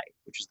apply,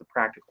 which is the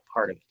practical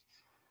part of it.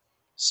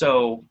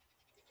 So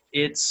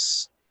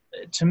it's,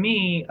 to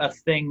me, a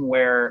thing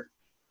where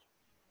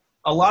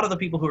a lot of the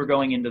people who are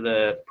going into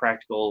the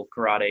practical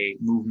karate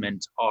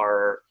movement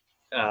are,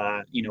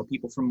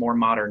 people from more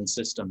modern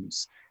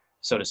systems,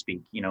 so to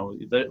speak.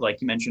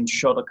 Like you mentioned,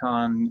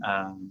 Shotokan,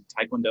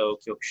 Taekwondo,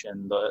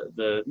 Kyokushin,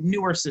 the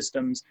newer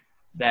systems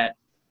that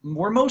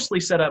were mostly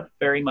set up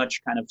very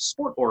much kind of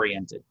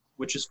sport-oriented,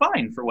 which is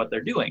fine for what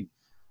they're doing.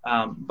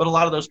 But a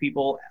lot of those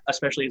people,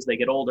 especially as they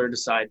get older,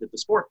 decide that the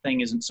sport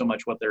thing isn't so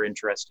much what they're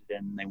interested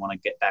in. They want to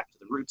get back to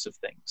the roots of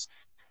things.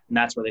 And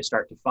that's where they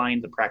start to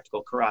find the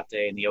practical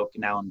karate and the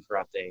Okinawan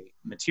karate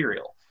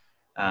material.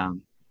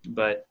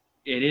 But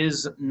it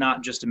is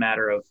not just a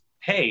matter of,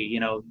 hey,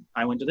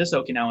 I went to this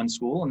Okinawan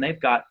school and they've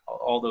got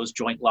all those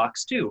joint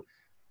locks too.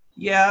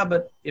 Yeah,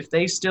 but if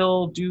they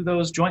still do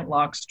those joint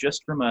locks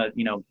just from a,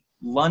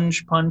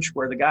 lunge punch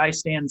where the guy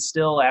stands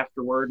still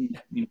afterward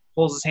and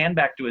pulls his hand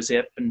back to his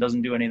hip and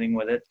doesn't do anything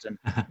with it,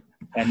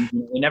 and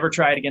they never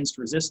try it against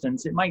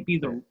resistance, it might be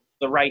the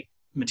right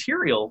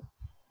material,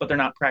 but they're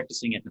not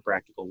practicing it in a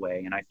practical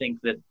way. And I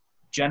think that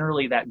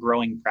generally that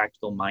growing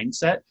practical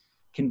mindset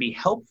can be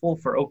helpful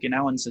for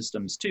Okinawan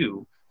systems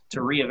too,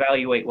 to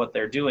reevaluate what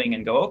they're doing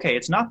and go, okay,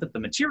 it's not that the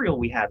material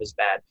we have is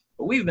bad,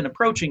 but we've been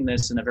approaching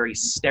this in a very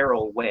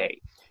sterile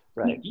way.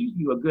 Right. And it gives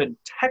you a good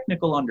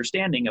technical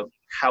understanding of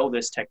how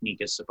this technique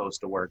is supposed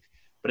to work,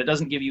 but it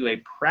doesn't give you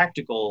a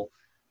practical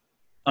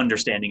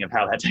understanding of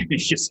how that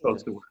technique is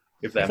supposed to work.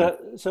 If that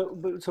so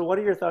what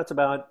are your thoughts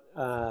about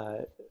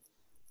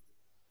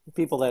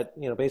people that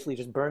basically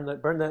just burn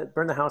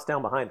the house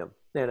down behind them?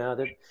 They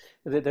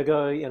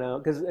go,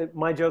 because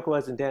my joke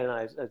was, and Dan and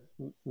I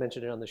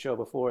mentioned it on the show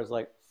before, is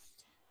like,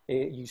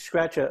 you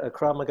scratch a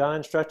Krav Maga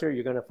instructor,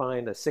 you're going to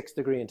find a 6th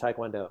degree in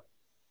Taekwondo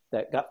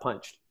that got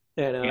punched.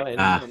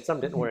 And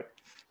some didn't work.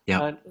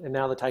 Yeah. And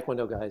now the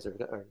Taekwondo guys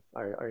are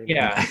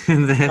yeah.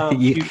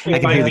 You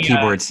can hear the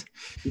keyboards.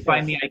 You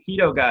find the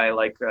Aikido guy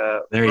like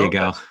there you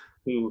go,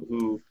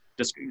 who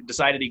just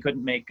decided he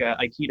couldn't make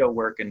Aikido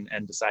work and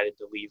decided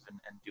to leave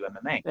and do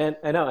MMA. And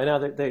I know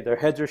their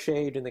heads are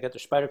shaved and they got their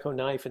Spyderco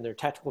knife and their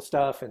tactical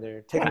stuff and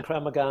they're taking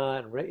Krav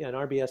Maga and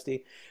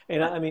RBSD.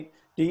 And I mean,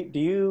 do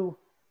you?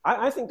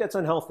 I think that's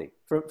unhealthy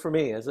for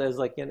me as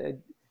like,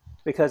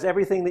 because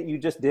everything that you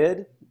just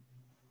did,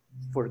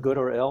 for good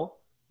or ill,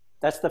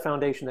 that's the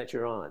foundation that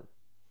you're on,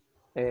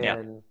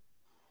 and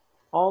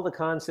all the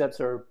concepts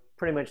are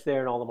pretty much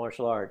there in all the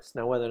martial arts.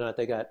 Now, whether or not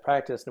they got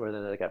practiced, whether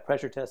or not they got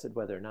pressure tested,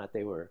 whether or not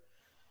they were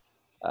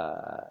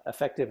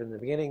effective in the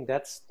beginning,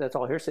 that's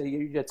all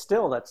hearsay.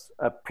 That's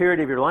a period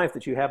of your life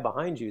that you have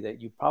behind you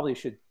that you probably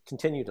should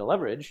continue to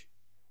leverage.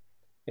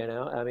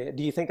 I mean,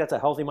 do you think that's a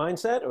healthy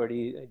mindset, or do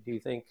you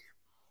think?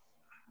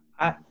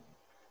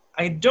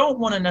 I don't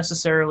want to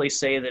necessarily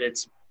say that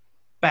it's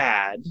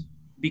bad,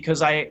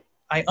 because I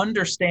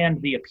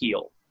understand the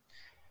appeal,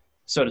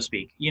 so to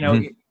speak.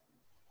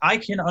 I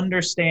can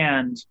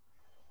understand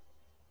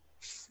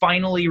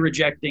finally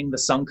rejecting the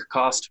sunk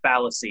cost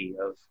fallacy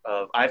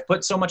of I've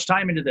put so much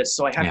time into this,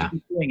 so I have to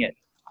keep doing it.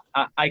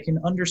 I can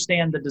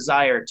understand the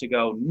desire to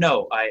go,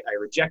 no, I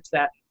reject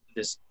that.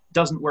 This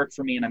doesn't work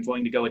for me, and I'm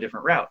going to go a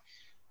different route.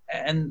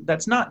 And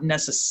that's not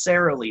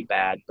necessarily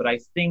bad, but I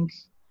think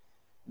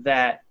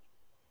that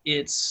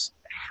it's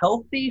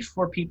healthy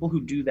for people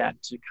who do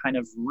that to kind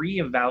of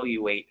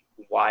reevaluate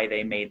why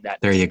they made that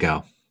decision. There you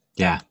go.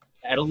 Yeah.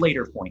 At a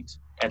later point,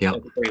 at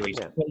the very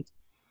least. Yeah.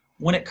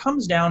 When it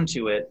comes down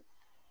to it,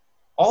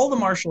 all the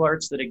martial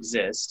arts that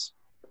exist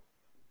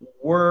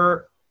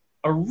were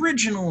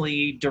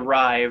originally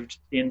derived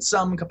in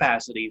some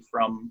capacity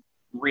from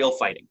real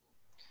fighting,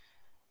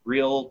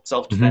 real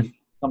self-defense,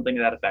 something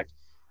to that effect.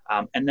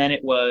 And then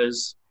it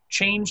was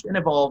changed and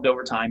evolved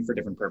over time for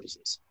different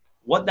purposes.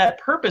 What that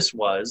purpose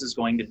was is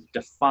going to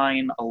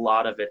define a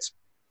lot of its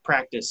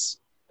practice,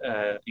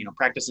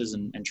 practices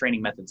and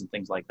training methods and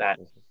things like that.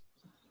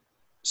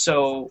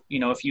 So,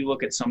 if you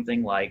look at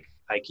something like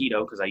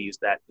Aikido, because I used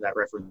that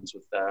reference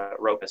with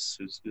Ropus,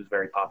 who's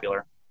very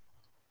popular,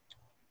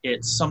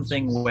 it's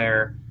something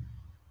where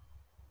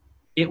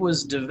it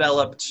was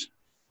developed,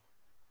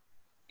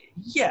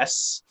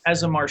 yes,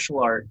 as a martial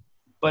art,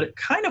 but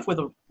kind of with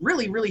a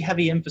really, really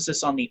heavy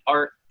emphasis on the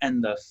art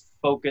and the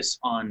focus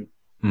on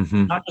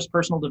not just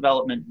personal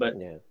development, but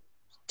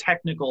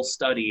technical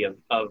study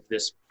of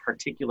this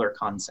particular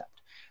concept.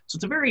 So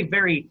it's a very,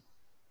 very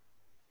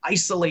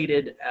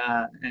isolated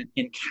and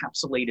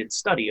encapsulated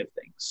study of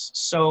things.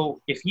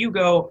 So if you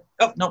go,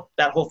 oh, no,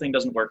 that whole thing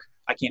doesn't work,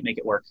 I can't make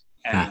it work,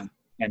 and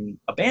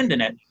abandon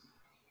it,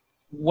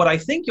 what I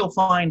think you'll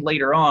find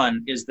later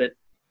on is that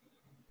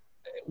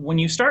when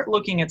you start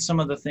looking at some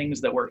of the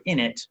things that were in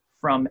it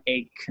from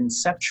a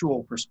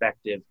conceptual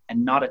perspective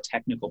and not a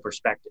technical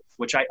perspective,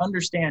 which I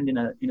understand in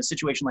a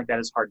situation like that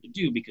is hard to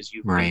do because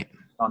you've been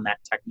on that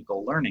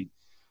technical learning.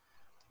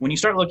 When you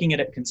start looking at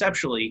it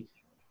conceptually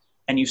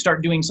and you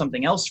start doing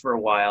something else for a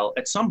while,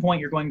 at some point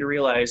you're going to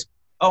realize,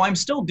 oh, I'm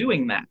still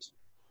doing that.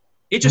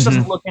 It just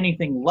doesn't look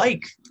anything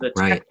like the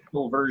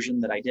technical version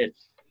that I did.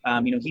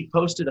 He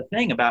posted a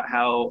thing about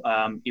how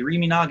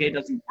Irimi Nage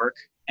doesn't work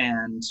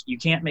and you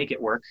can't make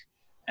it work.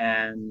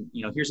 And,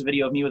 here's a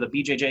video of me with a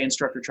BJJ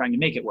instructor trying to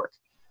make it work.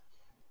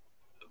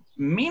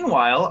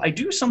 Meanwhile, I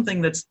do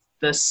something that's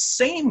the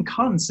same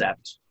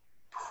concept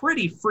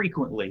pretty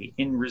frequently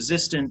in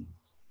resistant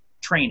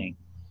training,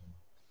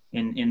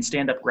 in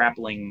stand-up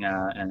grappling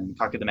and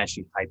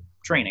kakedameshi type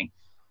training.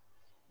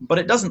 But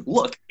it doesn't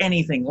look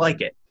anything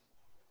like it,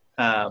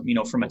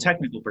 from a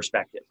technical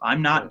perspective.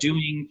 I'm not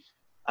doing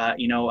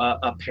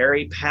a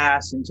parry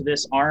pass into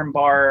this arm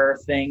bar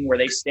thing where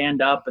they stand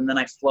up and then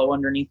I flow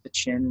underneath the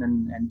chin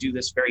and do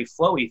this very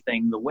flowy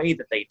thing the way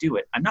that they do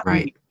it. I'm not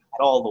doing it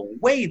at all the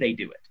way they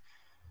do it.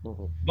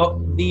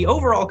 But the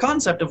overall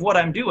concept of what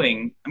I'm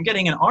doing, I'm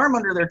getting an arm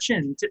under their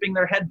chin, tipping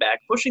their head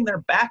back, pushing their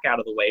back out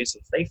of the way so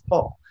that they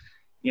fall.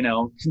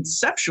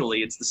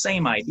 Conceptually, it's the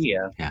same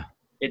idea. Yeah.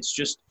 It's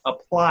just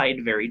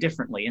applied very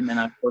differently. And then,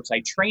 of course,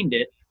 I trained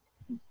it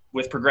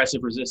with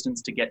progressive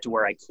resistance to get to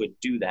where I could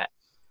do that.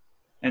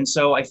 And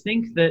so I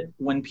think that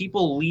when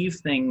people leave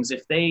things,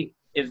 if they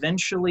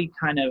eventually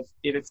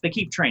if they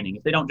keep training,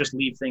 if they don't just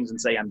leave things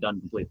and say, I'm done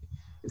completely,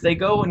 if they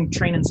go and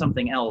train in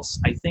something else,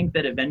 I think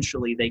that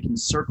eventually they can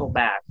circle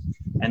back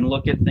and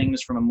look at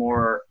things from a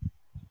more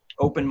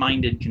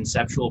open-minded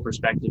conceptual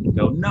perspective and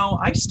go, no,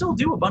 I still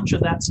do a bunch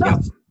of that stuff.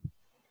 Yep.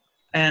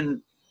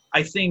 And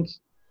I think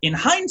in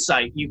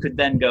hindsight, you could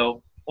then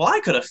go, well, I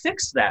could have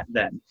fixed that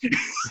then.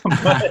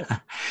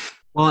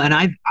 Well, and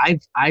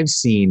I've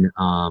seen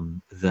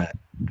that,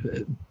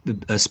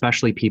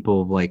 especially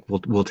people like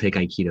we'll take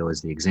Aikido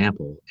as the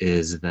example,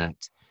 is that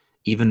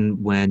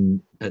even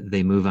when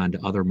they move on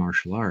to other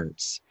martial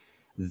arts,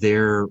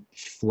 their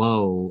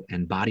flow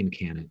and body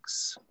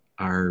mechanics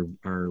are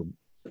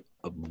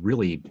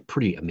really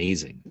pretty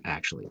amazing,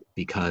 actually,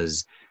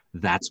 because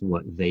that's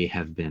what they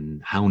have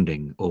been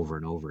hounding over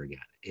and over again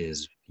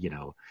is,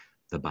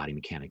 the body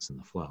mechanics and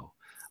the flow.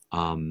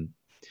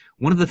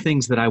 One of the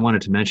things that I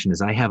wanted to mention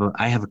is I have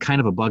a kind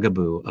of a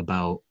bugaboo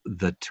about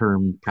the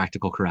term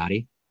practical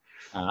karate.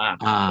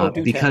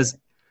 do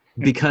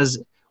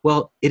because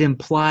well, it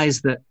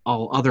implies that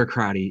all other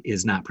karate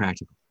is not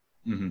practical.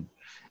 Mm-hmm.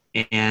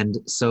 And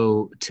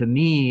so to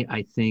me,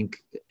 I think,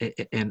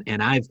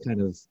 and I've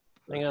kind of,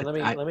 hang on,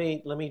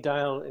 let me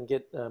dial and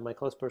get my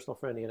close personal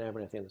friend Ian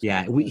Abernathy on this.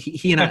 yeah,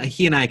 he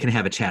and I can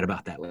have a chat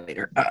about that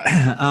later.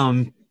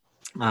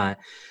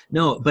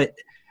 No, but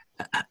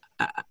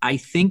I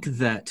think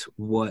that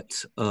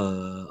what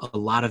a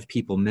lot of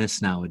people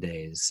miss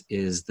nowadays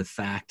is the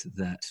fact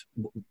that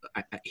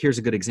here's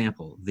a good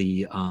example.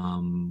 The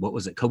what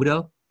was it,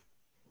 Kobudo?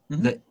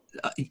 Mm-hmm. That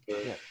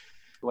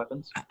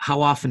weapons.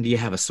 How often do you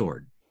have a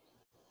sword,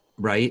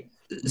 right?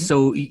 Mm-hmm.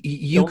 So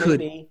you Don't could,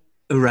 make me.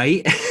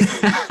 right?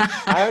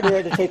 I already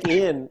had to take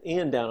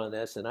Ian down on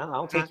this, and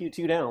I'll take you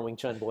two down, Wing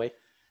Chun boy.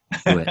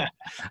 Do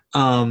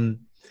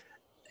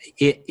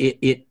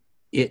it.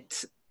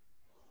 It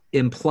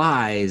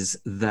implies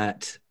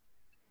that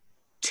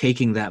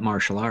taking that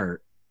martial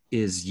art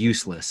is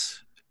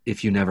useless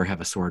if you never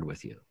have a sword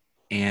with you,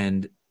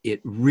 and it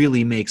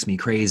really makes me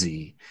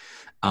crazy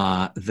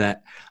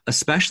that,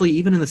 especially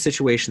even in the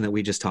situation that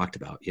we just talked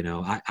about, you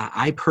know,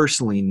 I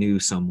personally know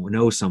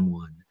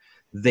someone.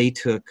 They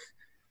took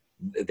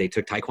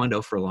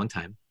Taekwondo for a long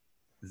time.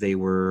 They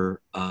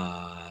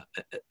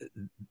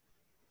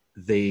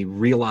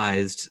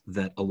realized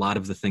that a lot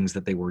of the things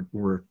that they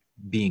were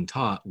being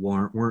taught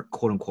weren't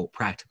quote unquote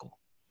practical.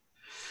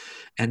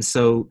 And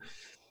so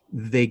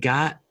they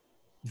got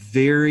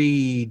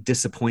very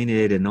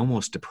disappointed and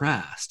almost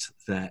depressed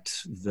that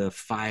the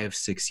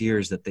 5-6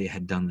 years that they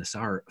had done this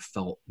art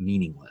felt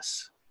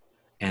meaningless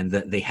and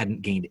that they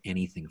hadn't gained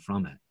anything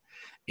from it.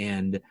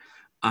 And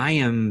I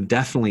am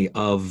definitely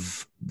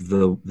of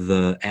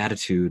the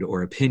attitude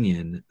or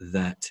opinion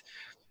that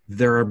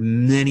there are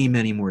many,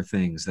 many more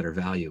things that are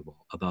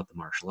valuable about the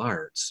martial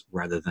arts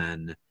rather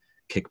than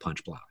kick,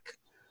 punch, block.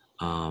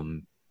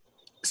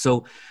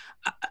 So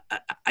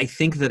I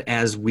think that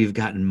as we've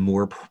gotten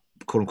more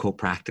quote unquote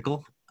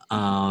practical,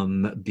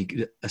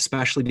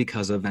 especially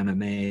because of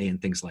MMA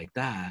and things like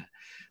that,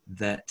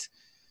 that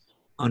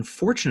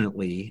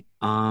unfortunately,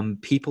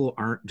 people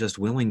aren't just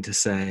willing to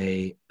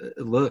say,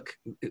 look,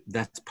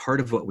 that's part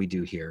of what we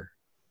do here,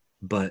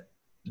 but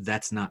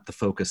that's not the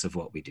focus of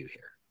what we do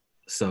here.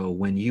 So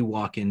when you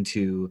walk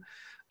into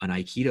an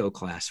Aikido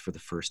class for the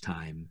first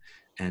time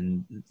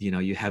and, you know,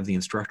 you have the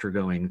instructor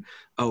going,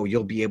 oh,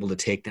 you'll be able to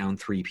take down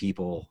 3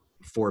 people,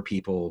 4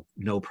 people,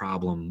 no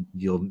problem.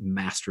 You'll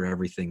master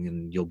everything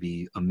and you'll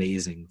be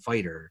amazing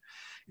fighter.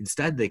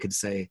 Instead, they could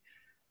say,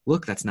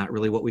 look, that's not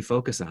really what we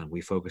focus on.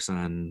 We focus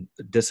on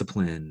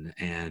discipline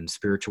and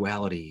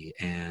spirituality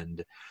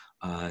and,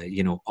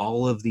 you know,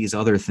 all of these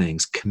other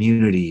things,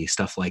 community,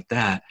 stuff like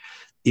that.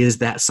 Is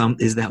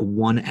that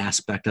one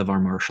aspect of our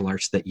martial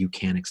arts that you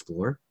can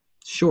explore?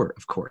 Sure,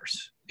 of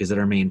course. Is it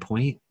our main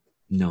point?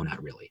 No,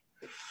 not really.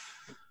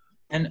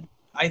 And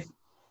I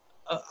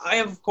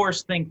of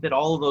course think that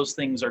all of those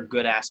things are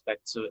good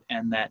aspects of,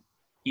 and that,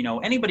 you know,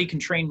 anybody can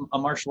train a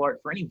martial art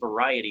for any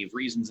variety of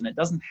reasons, and it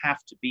doesn't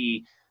have to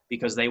be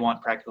because they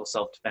want practical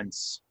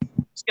self-defense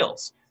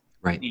skills.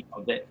 Right. You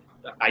know, that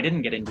I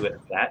didn't get into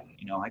it for that.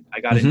 You know, I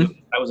got into it.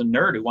 I was a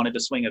nerd who wanted to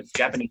swing a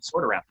Japanese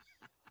sword around.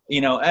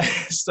 You know,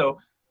 so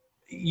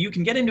you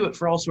can get into it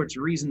for all sorts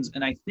of reasons.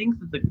 And I think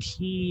that the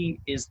key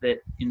is that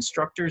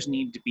instructors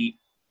need to be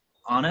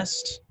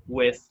honest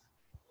with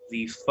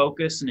the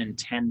focus and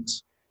intent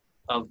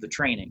of the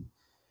training.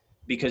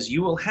 Because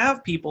you will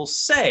have people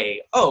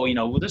say, oh, you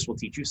know, well, this will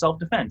teach you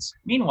self-defense.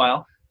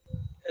 Meanwhile,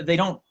 they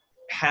don't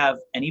have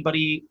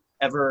anybody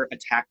ever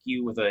attack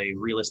you with a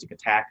realistic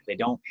attack. They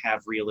don't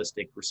have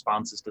realistic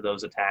responses to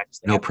those attacks.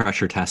 No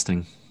pressure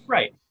testing.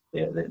 Right.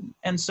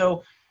 And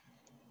so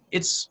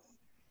it's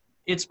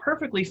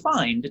perfectly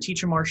fine to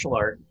teach a martial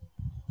art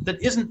that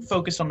isn't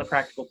focused on the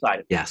practical side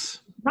of it.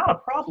 Yes. Not a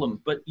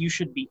problem, but you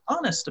should be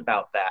honest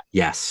about that.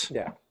 Yes.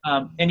 Yeah.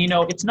 And, you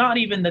know, it's not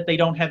even that they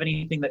don't have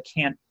anything that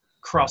can't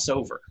cross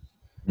over.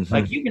 Mm-hmm.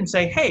 Like you can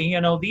say, hey, you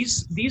know,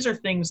 these are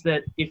things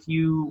that if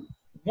you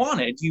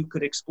wanted, you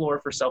could explore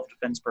for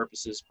self-defense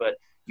purposes, but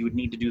you would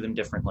need to do them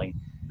differently,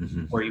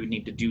 or you would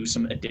need to do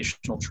some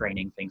additional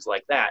training, things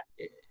like that.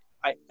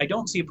 I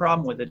don't see a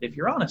problem with it if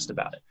you're honest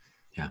about it.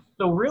 Yeah.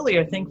 So really,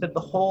 I think that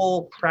the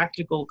whole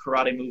practical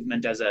karate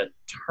movement as a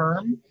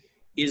term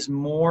is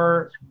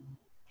more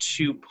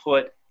to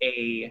put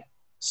a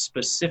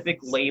specific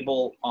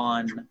label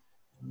on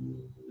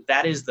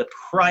that is the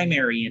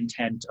primary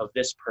intent of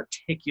this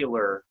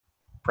particular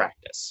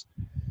practice.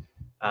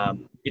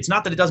 It's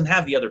not that it doesn't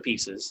have the other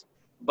pieces,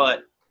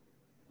 but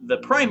the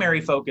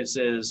primary focus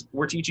is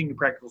we're teaching you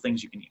practical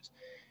things you can use.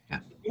 Yeah.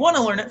 If you want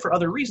to learn it for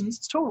other reasons,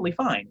 it's totally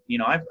fine. You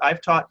know,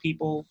 I've taught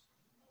people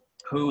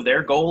who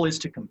their goal is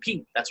to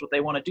compete. That's what they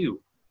want to do.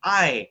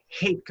 I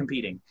hate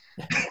competing,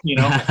 you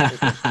know,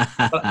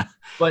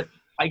 but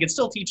I can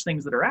still teach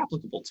things that are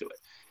applicable to it.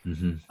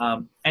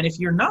 And if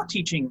you're not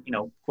teaching, you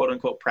know, quote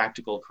unquote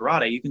practical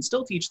karate, you can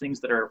still teach things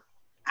that are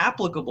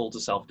applicable to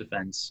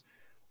self-defense,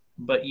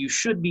 but you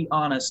should be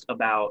honest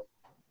about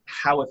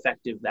how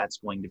effective that's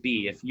going to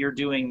be. If you're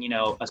doing,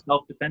 a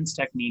self-defense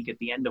technique at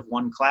the end of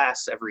one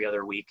class every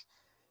other week,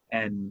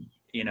 and,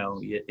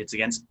 it's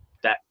against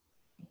that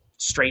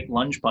straight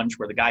lunge punch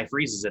where the guy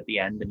freezes at the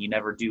end, and you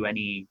never do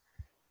any,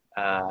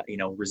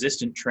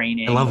 resistant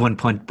training. I love when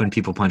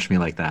people punch me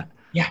like that.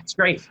 Yeah, it's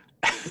great.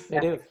 They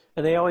do.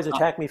 And they always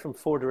attack me from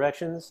 4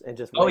 directions and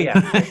just... Oh, yeah.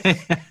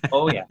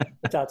 Oh, yeah.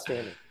 It's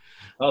outstanding.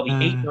 Oh,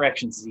 the 8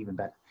 directions is even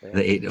better.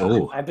 The 8,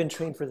 oh. I've been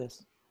trained for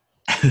this.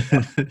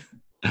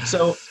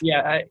 So,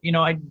 yeah,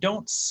 I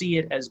don't see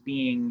it as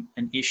being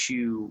an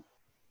issue,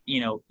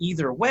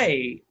 either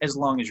way, as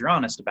long as you're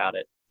honest about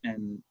it.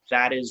 And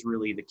that is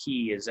really the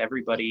key, is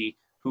everybody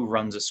who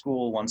runs a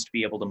school wants to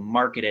be able to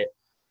market it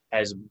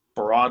as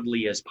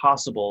broadly as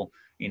possible,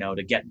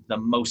 to get the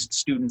most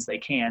students they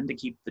can to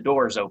keep the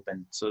doors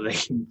open so they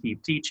can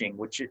keep teaching,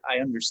 which I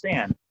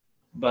understand.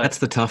 But that's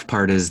the tough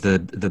part, is the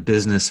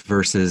business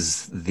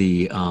versus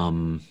the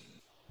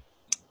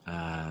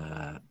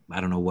I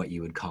don't know what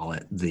you would call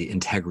it, the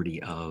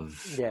integrity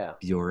of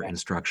your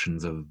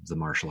instructions of the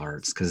martial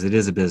arts, because it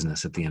is a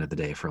business at the end of the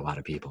day for a lot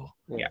of people.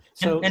 Yeah.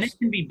 So, and it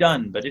can be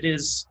done, but it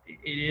is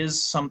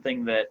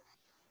something that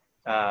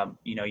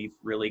you've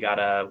really got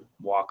to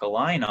walk a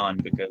line on,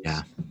 because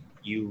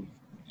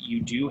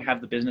you do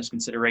have the business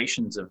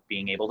considerations of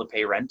being able to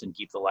pay rent and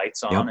keep the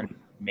lights on and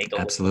make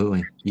a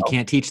absolutely. You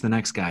can't teach the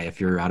next guy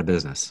if you're out of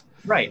business.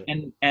 Right.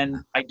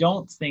 And I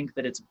don't think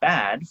that it's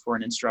bad for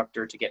an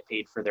instructor to get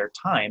paid for their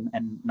time,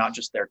 and not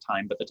just their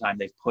time, but the time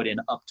they've put in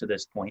up to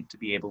this point to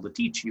be able to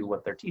teach you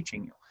what they're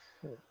teaching you.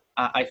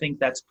 I think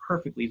that's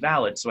perfectly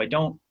valid. So I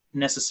don't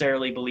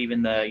necessarily believe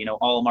in the,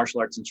 all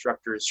martial arts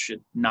instructors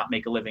should not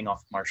make a living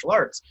off of martial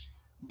arts.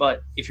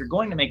 But if you're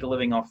going to make a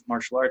living off of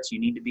martial arts, you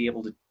need to be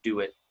able to do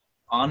it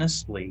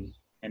honestly.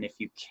 And if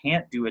you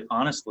can't do it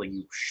honestly,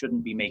 you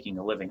shouldn't be making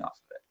a living off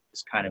of it.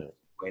 It's kind of the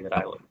way that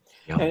I look.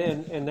 Yep.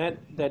 And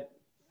that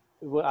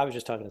well, I was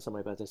just talking to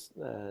somebody about this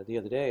the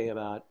other day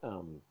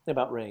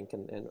about rank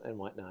and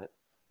whatnot,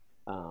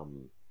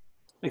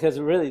 because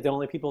really the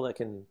only people that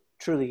can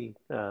truly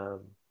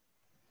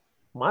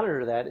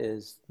monitor that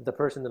is the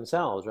person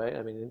themselves, right?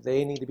 I mean,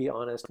 they need to be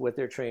honest with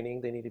their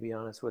training. They need to be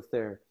honest with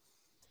their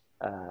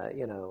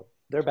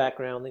their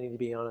background. They need to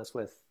be honest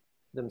with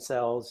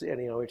themselves. And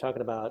we're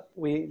talking about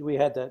we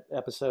had that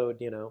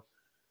episode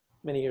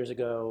many years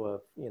ago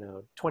of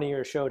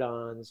 20-year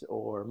Shodans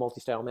or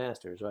multi-style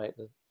masters, right?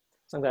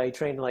 Some guy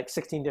trained in like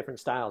 16 different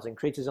styles and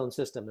creates his own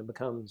system and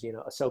becomes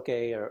a soke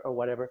or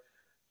whatever.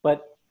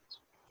 But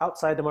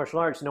outside the martial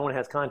arts, no one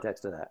has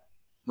context to that.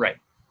 Right.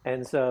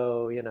 And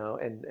so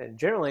and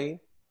generally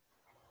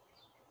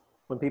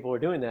when people are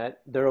doing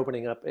that, they're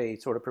opening up a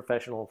sort of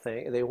professional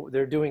thing.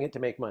 They're doing it to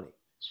make money.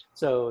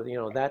 So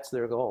that's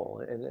their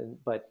goal.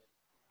 But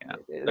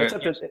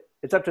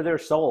it's up to their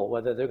soul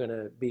whether they're going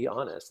to be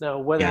honest. Now,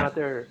 whether or not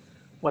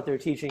what they're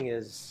teaching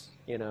is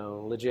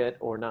legit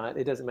or not,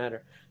 it doesn't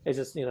matter. It's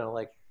just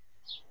like,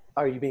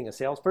 are you being a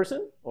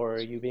salesperson or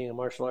are you being a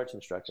martial arts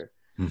instructor?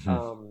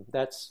 Mm-hmm.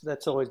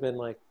 That's always been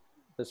like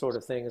the sort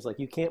of thing, is like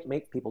you can't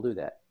make people do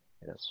that.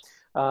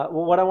 Well,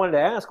 what I wanted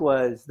to ask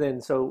was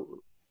then, so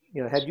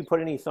had you put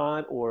any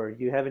thought, or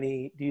do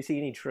you see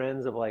any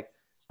trends of like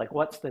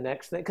what's the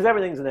next thing? Because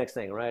everything's the next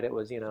thing, right? It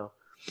was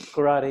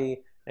karate.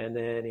 And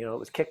then, it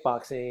was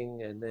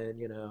kickboxing, and then,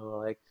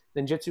 like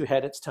ninjutsu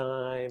had its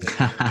time,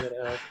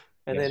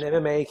 and then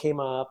MMA came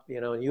up, and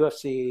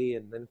UFC,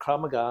 and then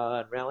Krav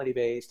Maga and reality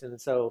based. And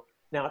so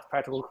now it's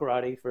practical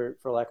karate for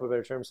lack of a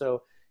better term.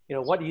 So,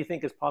 what do you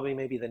think is probably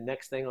maybe the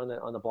next thing on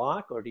the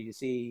block, or do you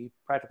see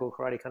practical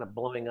karate kind of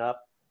blowing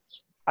up?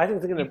 I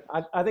think it's going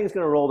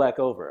to roll back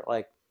over.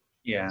 Like,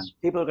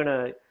 people are going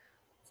to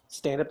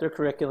stand up their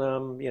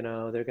curriculum,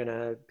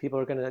 people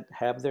are going to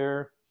have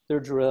their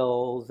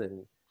drills,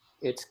 and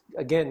it's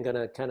again going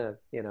to kind of,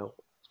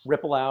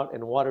 ripple out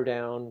and water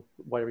down,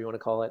 whatever you want to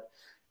call it,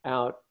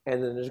 out.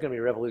 And then there's going to be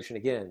a revolution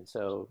again.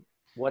 So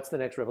what's the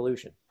next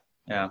revolution?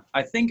 Yeah,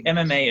 I think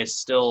MMA is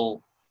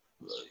still,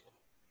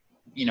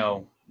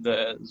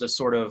 the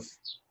sort of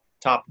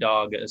top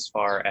dog as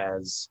far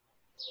as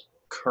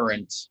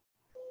current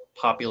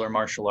popular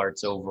martial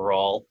arts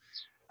overall.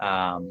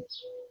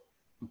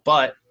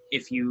 But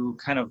if you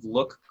kind of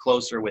look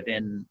closer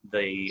within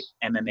the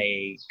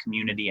MMA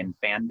community and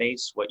fan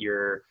base, what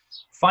you're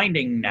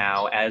finding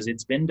now as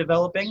it's been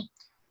developing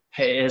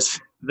is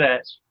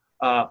that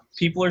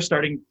people are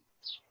starting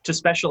to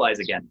specialize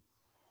again.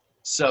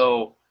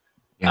 So,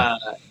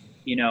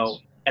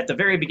 at the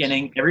very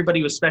beginning,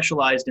 everybody was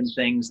specialized in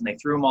things, and they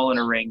threw them all in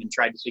a ring and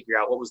tried to figure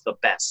out what was the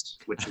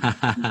best, which is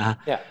an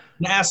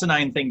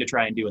asinine thing to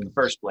try and do in the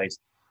first place.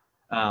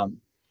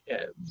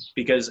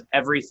 Because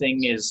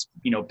everything is,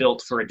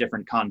 built for a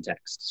different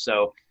context.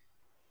 So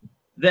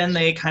then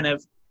they kind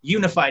of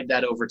unified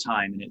that over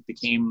time, and it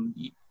became,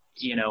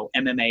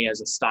 MMA as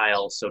a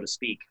style, so to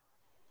speak.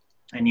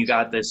 And you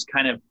got this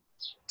kind of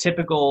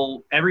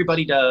typical,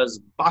 everybody does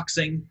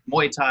boxing,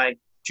 Muay Thai,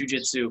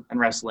 Jiu-Jitsu, and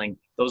wrestling.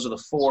 Those are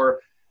the 4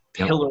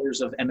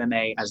 pillars of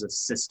MMA as a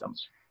system.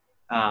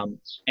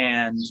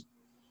 And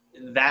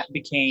that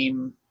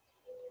became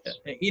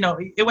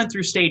it went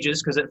through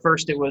stages, because at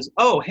first it was,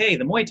 oh, hey,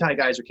 the Muay Thai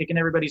guys are kicking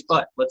everybody's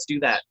butt. Let's do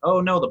that.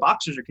 Oh, no, the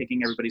boxers are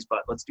kicking everybody's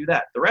butt. Let's do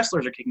that. The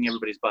wrestlers are kicking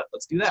everybody's butt.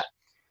 Let's do that.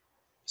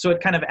 So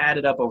it kind of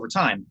added up over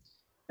time.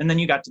 And then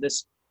you got to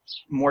this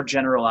more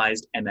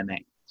generalized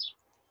MMA,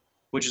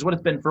 which is what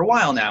it's been for a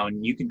while now.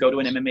 And you can go to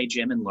an MMA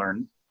gym and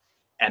learn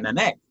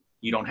MMA.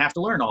 You don't have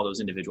to learn all those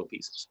individual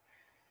pieces.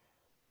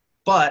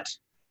 But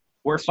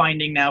we're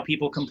finding now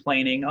people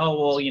complaining,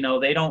 oh, well,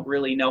 they don't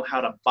really know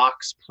how to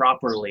box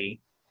properly,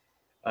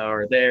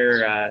 or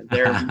their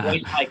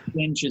Muay Thai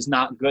clinch is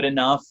not good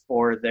enough,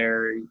 or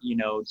their,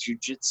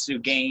 jiu-jitsu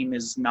game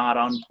is not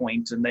on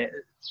point. And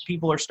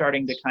people are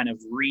starting to kind of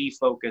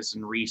refocus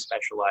and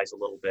re-specialize a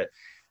little bit.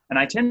 And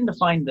I tend to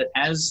find that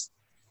as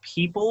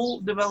people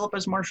develop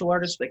as martial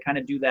artists, they kind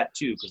of do that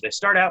too, because they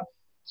start out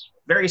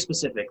very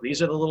specific.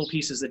 These are the little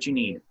pieces that you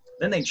need.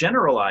 Then they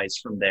generalize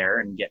from there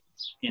and get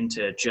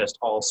into just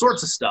all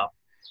sorts of stuff.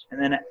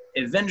 And then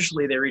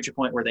eventually they reach a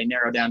point where they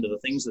narrow down to the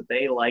things that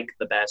they like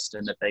the best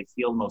and that they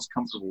feel most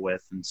comfortable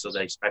with. And so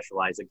they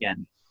specialize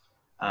again,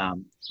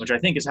 which I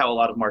think is how a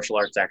lot of martial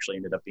arts actually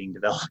ended up being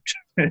developed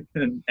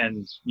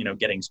and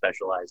getting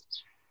specialized.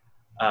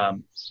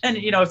 And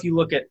if you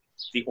look at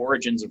the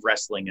origins of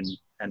wrestling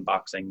and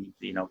boxing,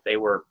 they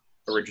were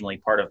originally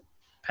part of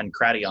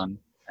Pankration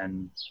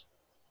and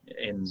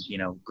in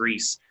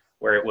Greece,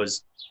 where it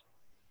was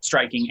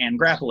striking and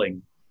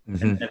grappling.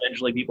 Mm-hmm. And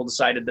eventually people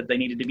decided that they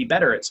needed to be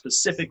better at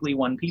specifically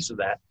one piece of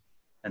that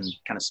and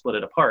kind of split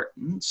it apart.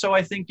 And so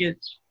I think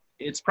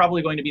it's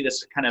probably going to be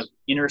this kind of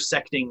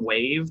intersecting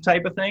wave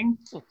type of thing.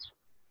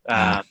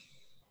 Yeah,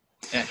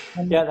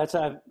 that's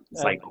a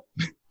cycle.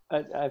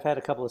 I've had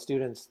a couple of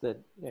students that,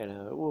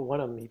 one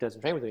of them, he doesn't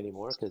train with me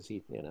anymore because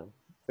he,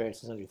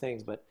 various sundry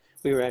things, but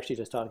we were actually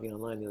just talking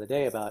online the other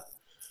day about,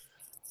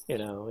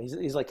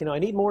 he's like, I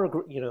need more,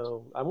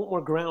 I want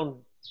more ground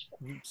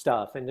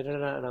stuff. And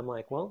I'm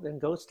like, well, then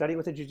go study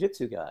with a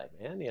jiu-jitsu guy,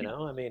 man.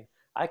 I mean,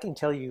 I can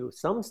tell you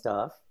some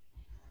stuff,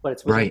 but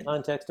it's within the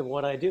context of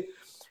what I do.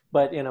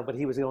 But, but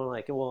he was going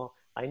like, well,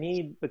 I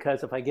need,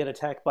 because if I get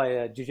attacked by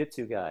a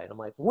jiu-jitsu guy, and I'm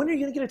like, when are you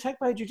going to get attacked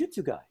by a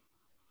jiu-jitsu guy?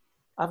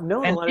 I've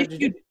known a lot of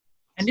jiu-jitsu.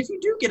 And if you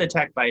do get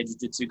attacked by a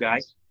jiu-jitsu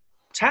guy,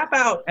 tap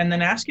out and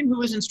then ask him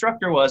who his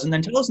instructor was, and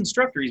then tell his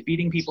instructor he's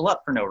beating people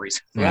up for no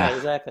reason. Yeah,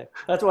 exactly.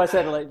 That's why I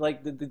said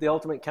like the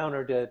ultimate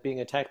counter to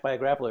being attacked by a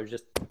grappler is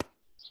just,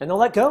 and they'll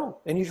let go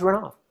and you just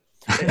run off.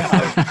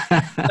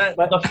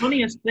 The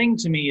funniest thing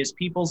to me is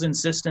people's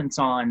insistence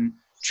on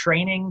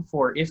training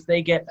for if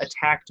they get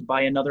attacked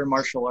by another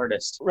martial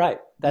artist. Right.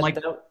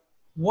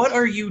 What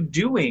are you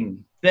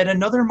doing that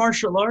another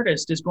martial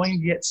artist is going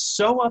to get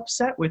so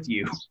upset with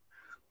you?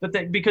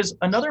 Because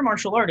another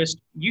martial artist,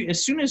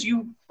 as soon as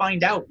you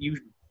find out you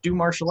do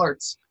martial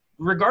arts,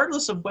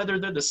 regardless of whether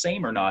they're the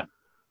same or not,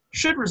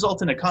 should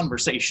result in a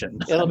conversation.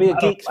 It'll be a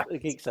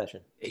geek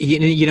session.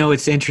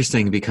 It's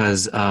interesting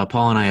because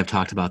Paul and I have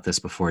talked about this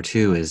before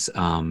too, is,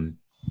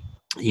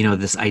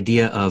 this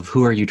idea of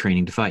who are you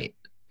training to fight?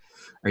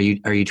 Are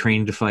you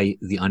training to fight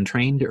the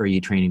untrained, or are you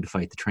training to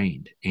fight the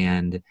trained?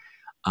 And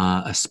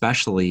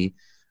especially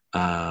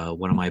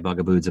one of my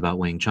bugaboos about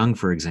Wing Chun,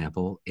 for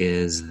example,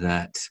 is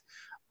that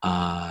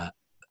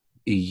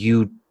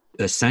you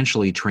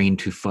essentially train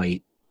to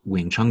fight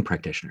Wing Chun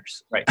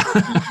practitioners. Right.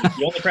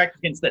 You only practice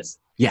against this.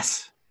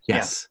 Yes.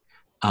 Yeah.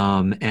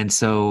 And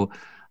so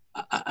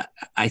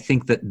I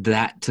think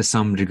that to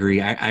some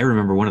degree, I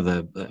remember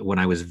when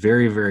I was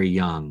very, very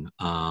young,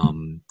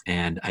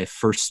 and I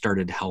first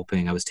started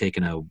helping, I was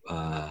taking a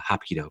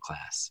Hapkido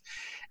class,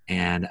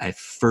 and I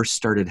first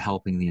started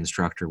helping the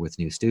instructor with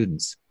new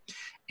students,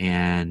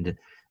 and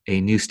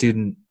a new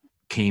student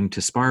came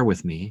to spar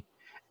with me,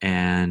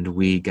 and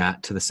we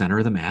got to the center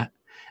of the mat,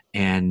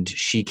 and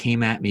she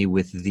came at me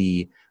with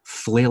the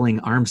flailing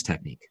arms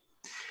technique.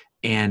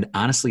 And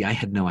honestly, I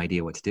had no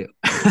idea what to do.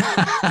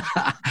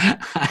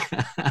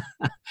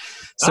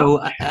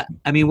 So,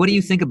 I mean, what do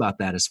you think about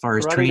that as far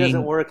as training? It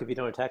doesn't work if you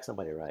don't attack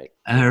somebody right.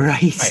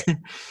 Right.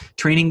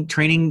 Training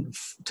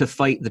to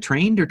fight the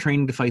trained, or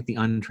training to fight the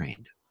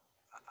untrained?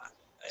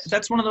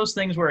 That's one of those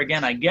things where,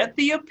 again, I get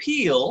the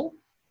appeal.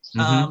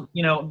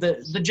 Mm-hmm.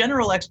 The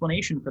general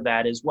explanation for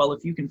that is, well,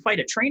 if you can fight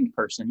a trained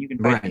person, you can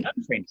fight an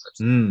untrained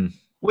person,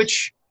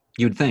 which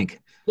you'd think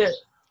that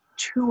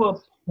to a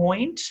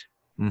point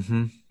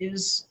mm-hmm.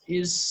 is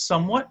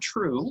somewhat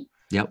true.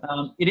 Yep.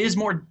 It is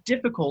more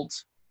difficult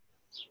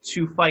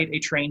to fight a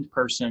trained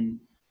person,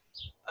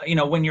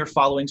 when you're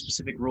following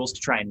specific rules to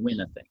try and win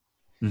a thing.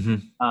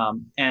 Mm-hmm.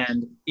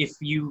 And if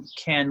you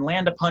can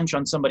land a punch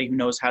on somebody who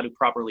knows how to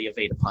properly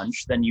evade a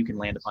punch, then you can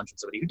land a punch on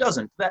somebody who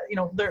doesn't. That,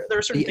 there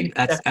are certain things.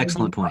 That's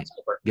excellent point.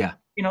 Yeah.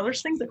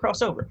 There's things that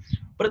cross over,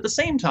 but at the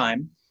same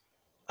time,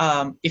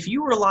 if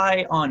you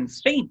rely on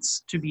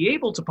feints to be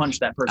able to punch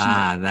that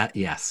person,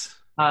 yes.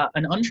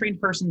 An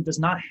untrained person does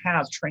not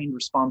have trained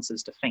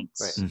responses to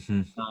feints. Right.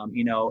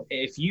 Mm-hmm.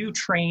 If you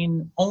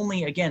train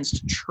only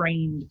against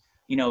trained,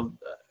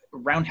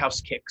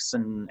 roundhouse kicks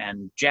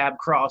and jab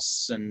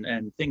cross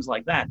and things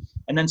like that.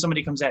 And then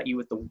somebody comes at you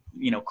with the,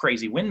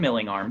 crazy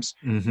windmilling arms.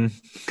 Mm-hmm.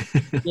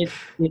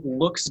 it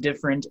looks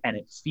different and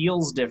it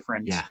feels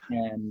different. Yeah.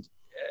 And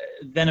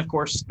then of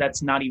course,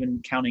 that's not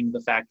even counting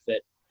the fact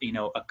that,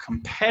 a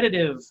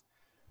competitive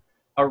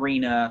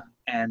arena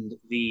and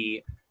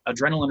the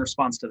adrenaline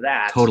response to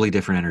that. Totally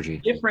different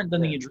energy. Different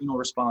than the adrenal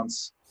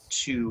response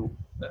to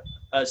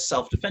a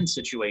self-defense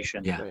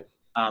situation. Yeah. Right.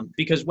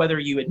 Because whether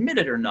you admit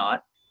it or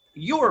not,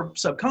 your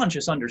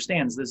subconscious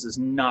understands this is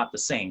not the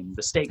same.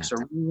 The stakes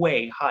are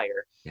way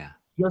higher. Yeah.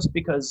 Just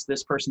because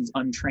this person's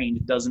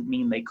untrained doesn't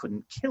mean they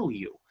couldn't kill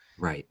you.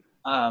 Right.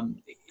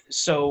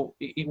 So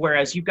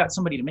whereas you've got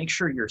somebody to make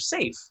sure you're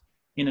safe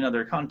in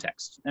another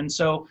context. And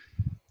so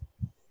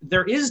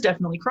there is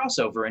definitely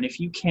crossover. And if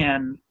you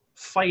can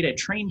fight a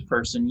trained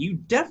person, you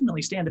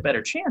definitely stand a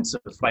better chance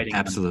of fighting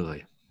Absolutely.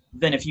 them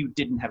than if you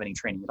didn't have any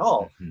training at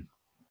all. Mm-hmm.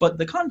 But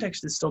the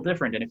context is still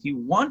different. And if you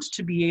want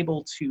to be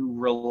able to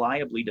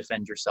reliably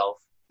defend yourself,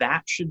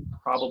 that should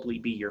probably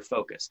be your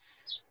focus.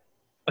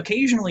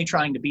 Occasionally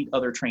trying to beat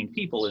other trained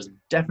people is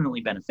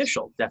definitely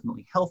beneficial,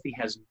 definitely healthy,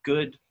 has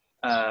good,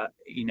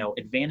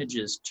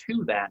 advantages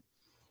to that.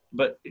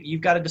 But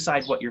you've got to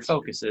decide what your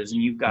focus is,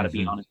 and you've got to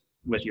be honest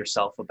with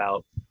yourself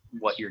about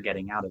what you're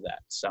getting out of that.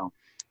 So,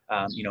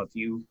 if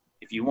you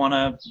want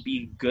to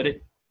be good at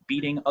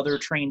beating other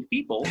trained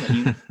people, then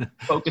you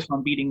focus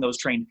on beating those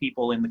trained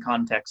people in the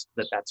context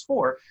that that's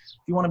for. If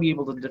you want to be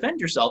able to defend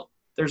yourself,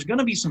 there's going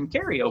to be some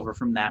carryover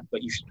from that,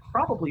 but you should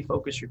probably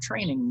focus your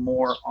training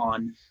more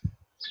on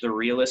the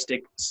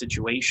realistic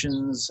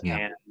situations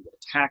and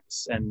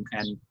attacks and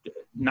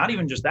not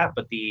even just that,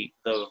 but the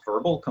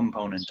verbal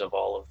component of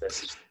all of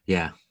this.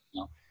 Yeah.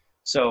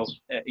 So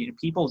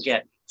people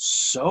get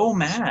so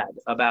mad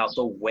about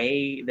the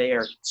way they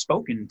are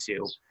spoken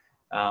to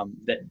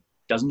that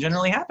doesn't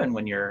generally happen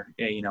when you're,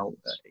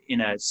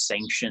 in a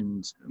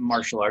sanctioned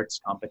martial arts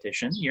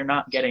competition. You're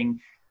not getting,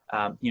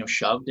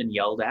 shoved and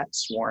yelled at,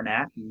 sworn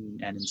at,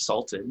 and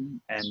insulted.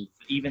 And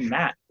even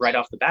that, right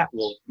off the bat,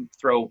 will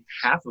throw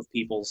half of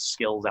people's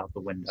skills out the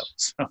window.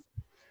 So.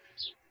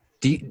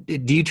 Do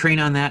you train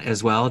on that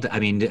as well? I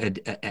mean,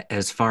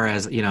 as far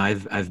as,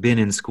 I've been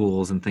in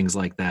schools and things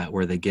like that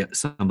where they get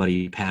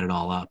somebody pat it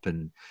all up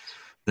and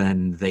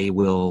then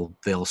they'll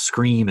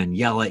scream and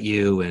yell at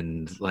you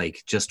and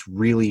like just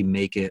really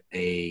make it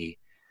a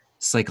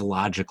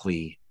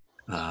psychologically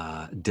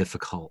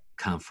difficult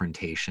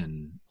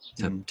confrontation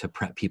to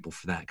prep people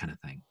for that kind of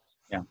thing.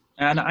 Yeah.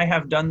 And I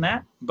have done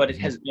that, but it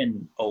has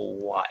been a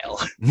while.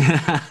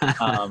 That's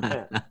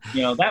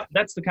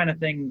the kind of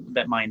thing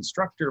that my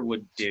instructor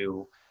would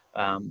do,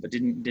 but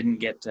didn't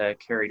get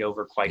carried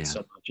over quite so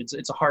much.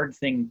 It's a hard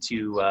thing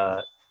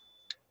to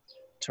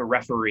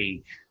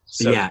referee.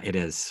 So, it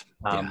is.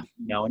 And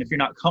if you're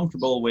not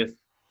comfortable with,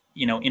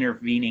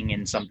 intervening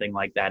in something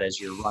like that as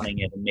you're running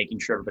it and making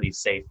sure everybody's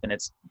safe, then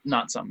it's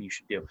not something you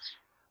should do.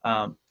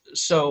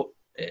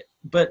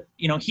 But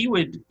he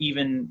would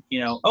even,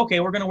 okay,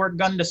 we're going to work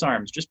gun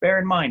disarms. Just bear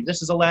in mind,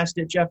 this is a last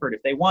ditch effort.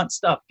 If they want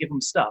stuff, give them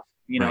stuff,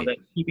 that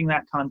keeping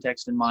that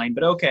context in mind.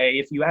 But okay,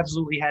 if you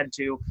absolutely had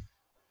to,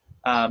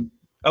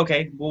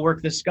 okay, we'll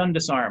work this gun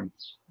disarm.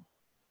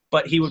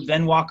 But he would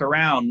then walk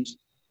around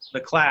the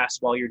class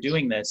while you're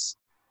doing this,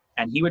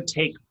 and he would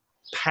take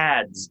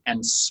pads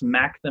and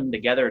smack them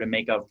together to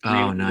make a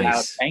really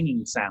loud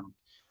banging sound.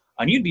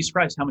 And you'd be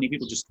surprised how many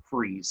people just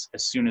freeze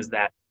as soon as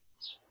that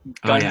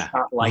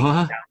gunshot-like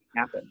sound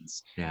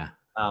happens. Yeah.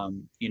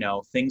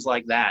 Things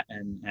like that,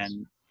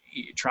 and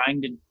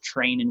trying to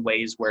train in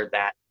ways where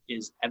that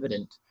is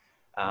evident.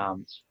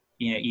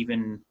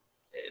 Even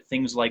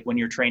things like when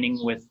you're training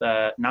with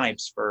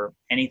knives for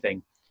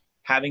anything,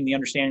 having the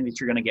understanding that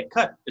you're going to get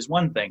cut is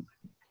one thing.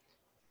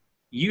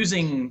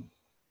 Using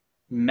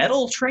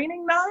metal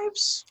training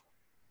knives,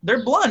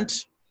 they're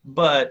blunt,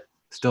 but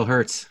still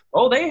hurts.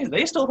 Oh,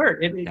 they still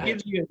hurt.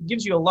 It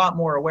gives you a lot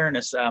more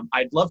awareness.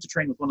 I'd love to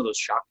train with one of those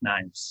shock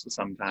knives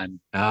sometime.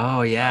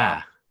 Oh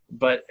yeah.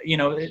 But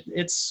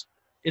it's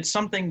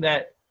something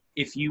that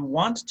if you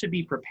want to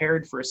be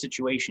prepared for a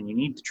situation, you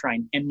need to try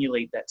and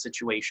emulate that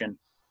situation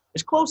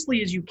as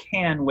closely as you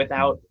can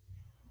without,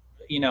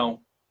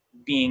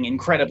 being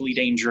incredibly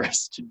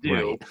dangerous to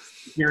do. Right.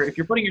 If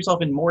you're putting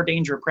yourself in more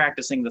danger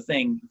practicing the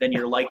thing than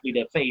you're likely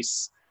to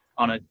face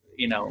on a,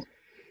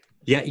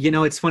 Yeah,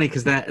 it's funny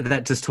because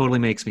that just totally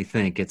makes me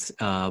think. It's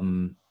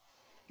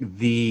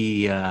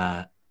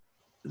the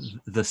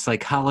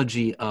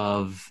psychology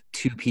of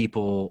two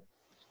people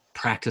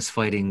practice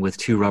fighting with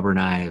two rubber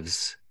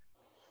knives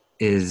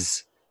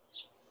is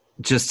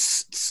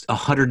just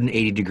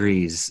 180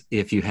 degrees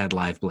if you had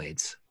live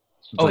blades.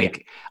 I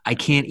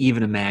can't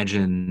even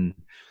imagine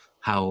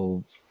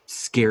how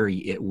scary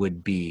it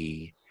would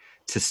be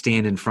to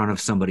stand in front of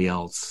somebody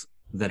else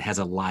that has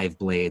a live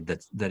blade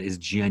that is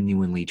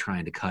genuinely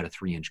trying to cut a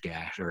 3-inch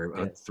gash or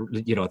a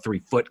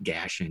 3-foot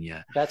gash in you.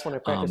 That's when I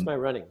practice my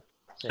running.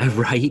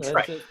 Right.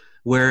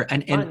 Where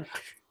and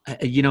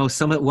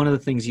One of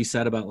the things you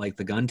said about like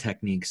the gun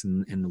techniques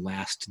in the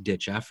last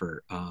ditch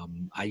effort,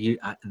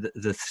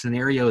 the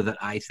scenario that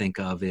I think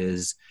of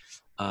is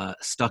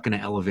stuck in an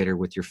elevator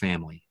with your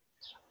family.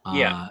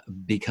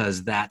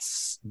 Because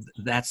that's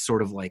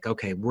sort of like,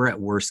 okay, we're at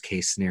worst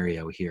case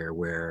scenario here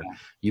where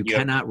you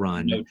cannot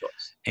run, no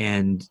choice.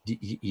 And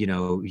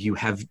you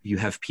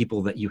have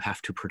people that you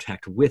have to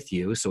protect with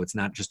you, so it's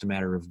not just a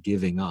matter of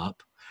giving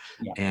up.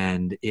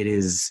 And it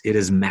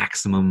is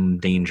maximum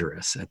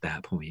dangerous at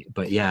that point.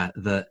 But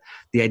the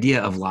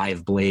idea of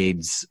live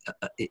blades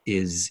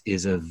is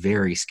a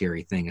very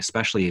scary thing,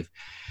 especially if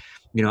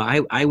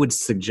I would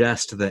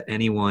suggest that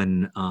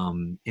anyone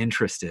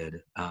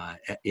interested,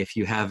 if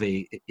you have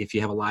a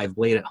live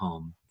blade at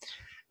home,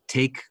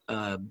 get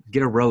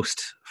a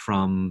roast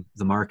from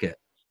the market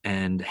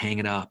and hang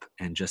it up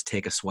and just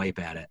take a swipe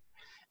at it.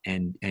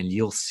 And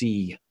you'll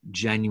see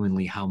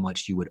genuinely how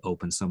much you would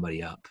open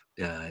somebody up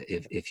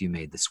if you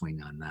made the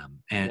swing on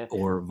them,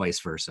 or vice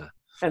versa.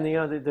 And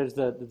there's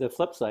the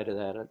flip side of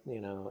that.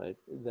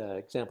 The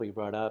example you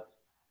brought up.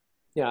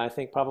 Yeah, I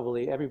think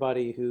probably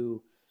everybody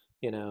who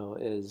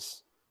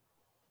is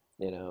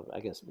I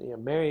guess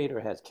married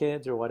or has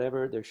kids or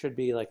whatever, there should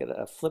be like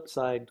a flip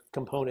side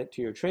component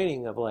to your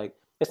training of like,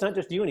 it's not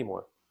just you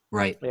anymore,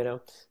 right?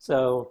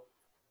 So.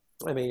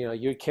 I mean,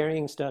 you're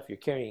carrying stuff, you're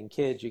carrying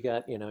kids, you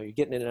got, you're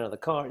getting in and out of the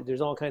car.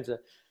 There's all kinds of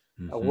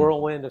a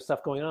whirlwind of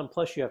stuff going on.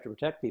 Plus you have to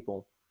protect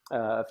people.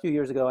 A few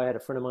years ago, I had a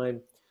friend of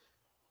mine,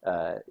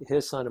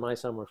 his son and my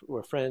son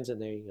were friends,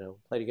 and they,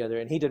 play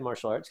together, and he did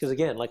martial arts. Cause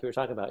again, like we were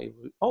talking about,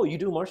 oh, you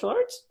do martial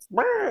arts?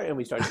 And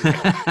we started doing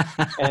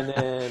that. And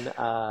then,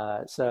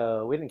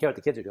 so we didn't care what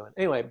the kids are doing.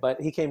 Anyway,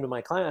 but he came to my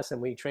class and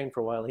we trained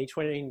for a while, and he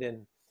trained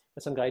in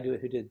some guy who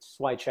did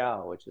Swai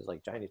Chow, which is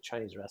like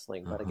Chinese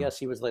wrestling. But I guess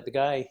he was like, the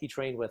guy he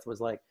trained with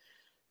was like,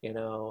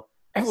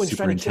 everyone's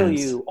super trying to kill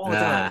intense. you all the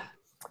time.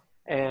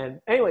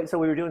 And anyway, so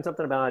we were doing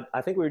something about,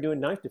 I think we were doing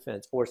knife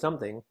defense or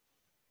something.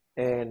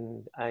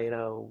 And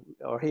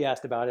or he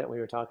asked about it and we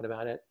were talking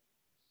about it.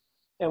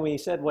 And we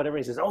said whatever.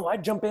 He says, oh,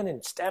 I'd jump in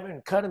and stab him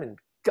and cut him and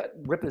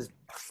rip his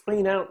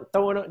spleen out and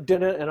throw it out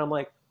dinner. And I'm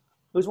like,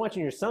 who's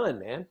watching your son,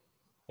 man?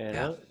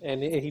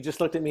 And he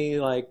just looked at me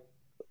like,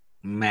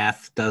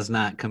 math does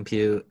not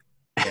compute.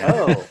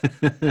 Oh,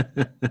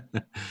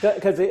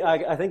 because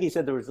I think he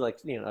said there was like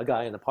a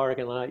guy in the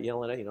parking lot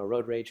yelling at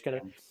road rage kind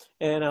of,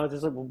 and I was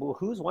just like, well,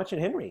 who's watching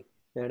Henry?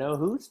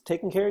 Who's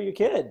taking care of your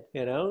kid?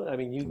 I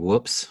mean,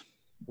 Whoops.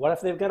 What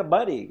if they've got a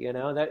buddy?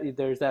 That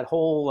there's that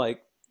whole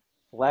like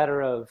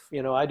ladder of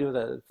I do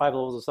the 5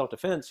 levels of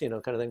self-defense kind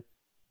of thing.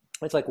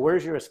 It's like,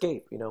 where's your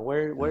escape?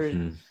 Where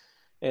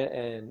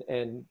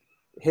and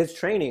his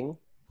training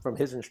from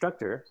his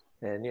instructor.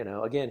 And,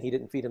 again, he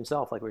didn't feed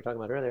himself like we were talking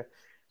about earlier,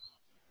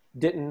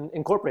 didn't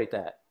incorporate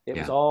that. It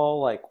was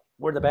all like,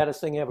 we're the baddest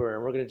thing ever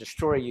and we're going to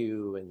destroy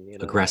you.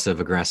 And, aggressive.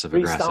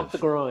 Stomp the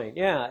groin.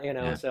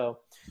 So.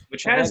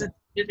 Which has,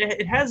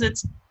 it has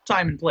its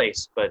time and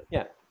place, but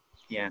yeah.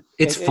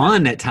 It's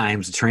fun at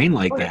times to train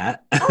like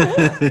that.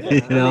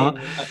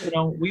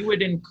 We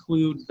would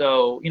include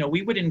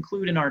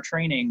in our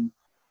training,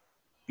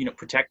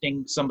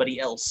 protecting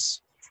somebody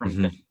else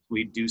from things.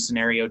 We do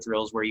scenario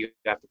drills where you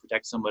have to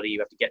protect somebody, you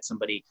have to get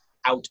somebody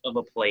out of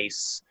a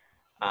place,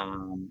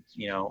 and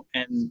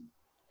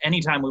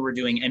anytime we were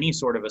doing any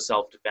sort of a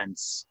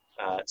self-defense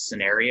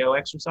scenario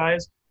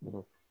exercise,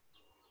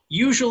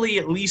 usually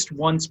at least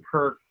once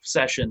per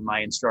session, my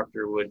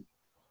instructor would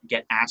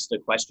get asked a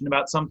question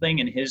about something,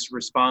 and his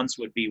response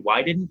would be,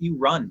 why didn't you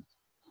run?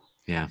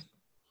 Yeah.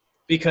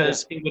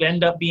 Because it would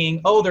end up being,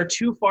 oh, they're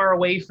too far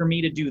away for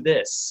me to do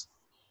this.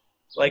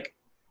 Like,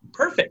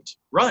 perfect,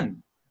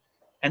 run.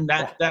 And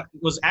that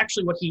was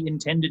actually what he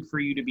intended for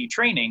you to be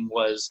training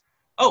was,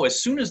 oh,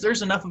 as soon as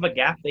there's enough of a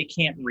gap, they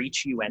can't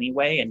reach you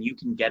anyway, and you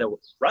can get a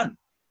run.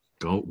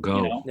 Go.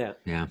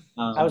 Yeah.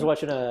 I was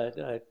watching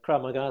a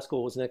Krav Maga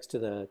school was next to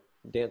the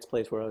dance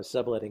place where I was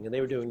subletting, and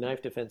they were doing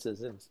knife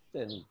defenses, and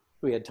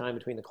we had time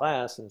between the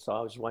class, and so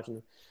I was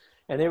watching,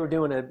 and they were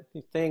doing a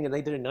thing, and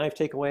they did a knife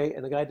takeaway,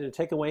 and the guy did a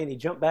takeaway, and he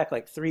jumped back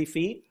like 3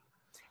 feet,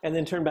 and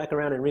then turned back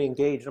around and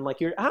re-engaged. I'm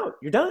like, you're out.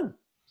 You're done.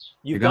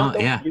 You've got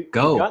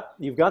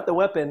the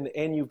weapon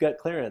and you've got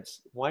clearance.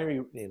 Why are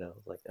you,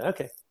 like,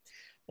 okay,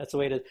 that's the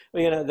way to,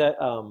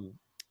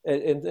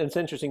 it's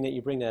interesting that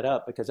you bring that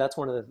up because that's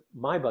one of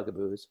my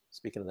bugaboos,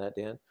 speaking of that,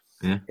 Dan,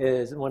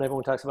 is when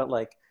everyone talks about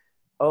like,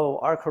 oh,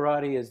 our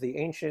karate is the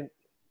ancient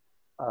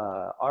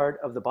art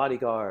of the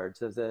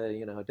bodyguards of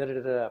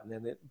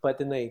the, but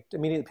then they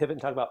immediately pivot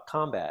and talk about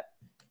combat.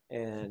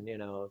 And,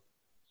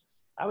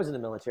 I was in the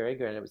military,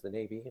 granted it was the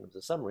Navy and it was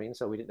a submarine,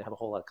 so we didn't have a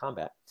whole lot of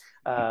combat.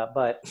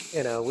 But,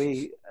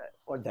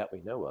 or that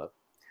we know of.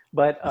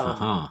 But,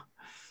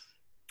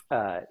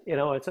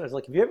 it's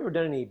like, have you ever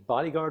done any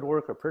bodyguard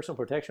work or personal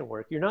protection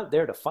work? You're not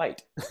there to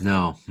fight.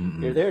 No.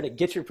 You're there to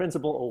get your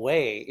principal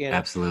away.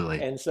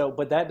 Absolutely. And so,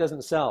 but that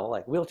doesn't sell.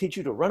 Like, we'll teach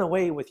you to run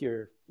away with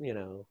your,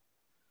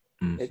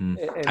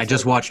 I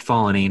just watched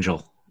Fallen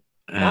Angel,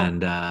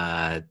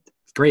 and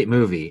great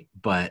movie,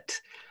 but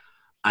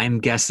I'm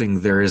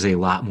guessing there is a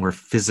lot more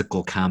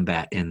physical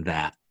combat in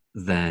that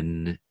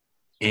than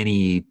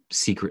any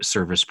Secret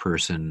Service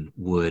person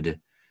would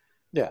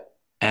Yeah.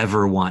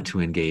 ever want to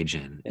engage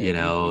in, Yeah, you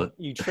know?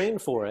 you train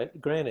for it.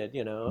 Granted,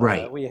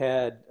 Right. we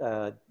had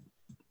the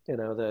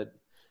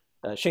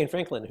Shane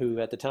Franklin, who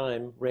at the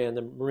time ran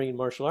the Marine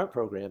martial art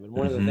program, and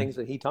one of the Hmm. things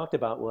that he talked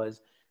about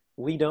was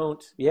we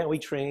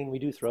train, we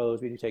do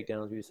throws, we do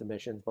takedowns, we do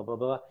submissions, blah blah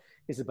blah.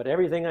 He said, but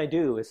everything I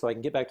do is so I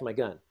can get back to my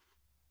gun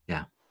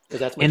Yeah. because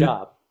that's my And,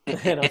 job.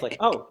 And I was like,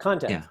 oh, yeah.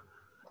 contact.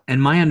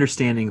 And my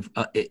understanding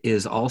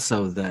is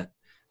also that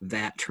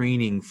that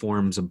training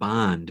forms a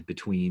bond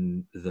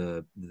between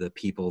the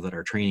people that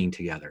are training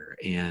together,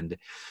 and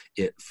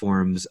it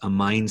forms a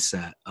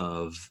mindset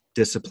of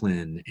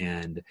discipline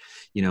and,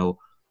 you know,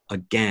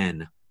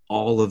 again,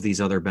 all of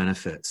these other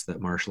benefits that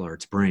martial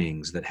arts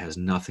brings that has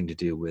nothing to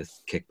do with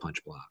kick,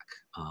 punch, block.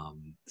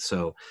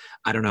 So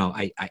I don't know.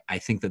 I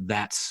think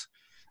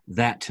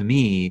that to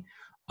me,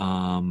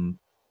 um,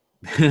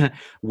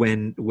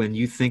 when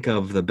you think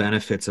of the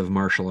benefits of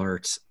martial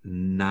arts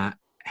not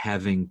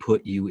having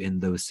put you in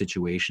those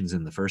situations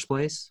in the first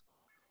place,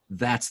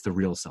 that's the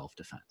real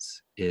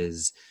self-defense,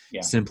 is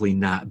Yeah. simply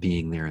not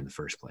being there in the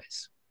first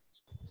place.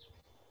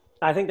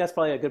 I think that's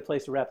probably a good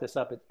place to wrap this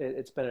up.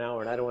 It's been an hour,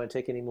 and I don't want to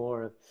take any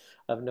more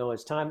of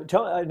Noah's time.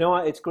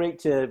 Noah, it's great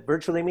to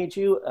virtually meet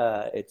you.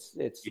 It's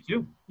You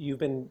too. you've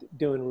been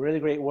doing really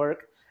great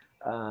work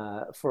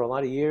for a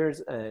lot of years,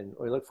 and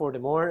we look forward to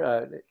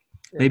more.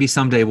 Maybe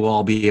someday we'll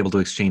all be able to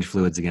exchange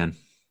fluids again.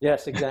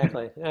 Yes,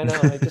 exactly. I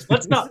know.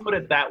 Let's not put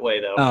it that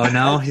way, though. Oh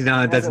no,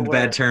 no, that's As a it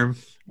bad were. term.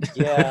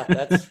 Yeah,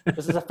 this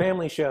is a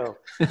family show.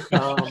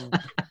 Um,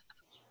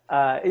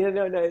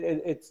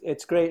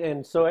 it's great.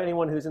 And so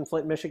anyone who's in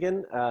Flint,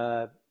 Michigan,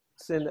 I'll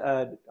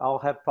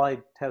probably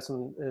have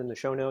some in the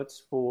show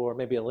notes for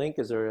maybe a link.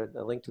 Is there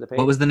a link to the page?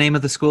 What was the name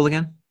of the school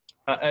again?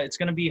 It's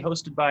going to be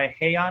hosted by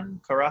Heian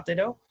Karate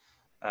Do,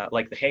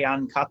 like the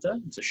Heian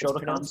Kata. It's a Shotokan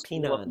pronounced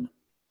school. Pinan.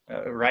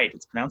 Right,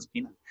 it's pronounced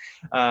Pinan.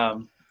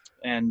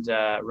 And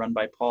run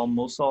by Paul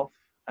Musolf.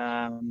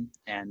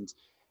 And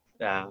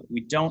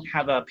we don't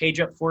have a page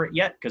up for it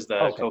yet because the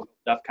COVID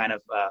stuff kind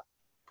of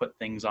put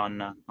things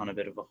on a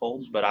bit of a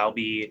hold. But I'll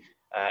be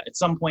at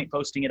some point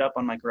posting it up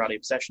on my Karate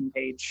Obsession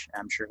page.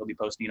 I'm sure he'll be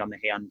posting it on the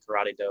Heian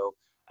Karate Do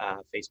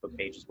Facebook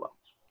page as well.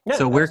 Yeah,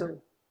 So absolutely.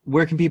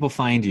 where can people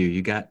find you?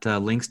 You got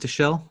links to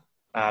Shill?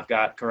 I've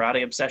got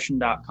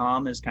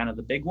karateobsession.com is kind of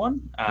the big one.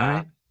 All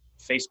right.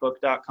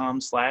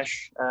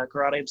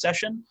 Facebook.com/Karate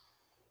Obsession.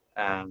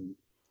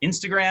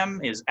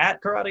 Instagram is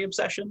at Karate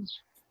Obsession.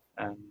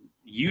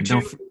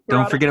 YouTube.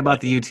 Don't forget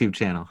about the YouTube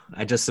channel.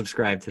 I just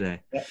subscribed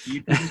today. Yeah,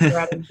 YouTube is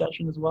Karate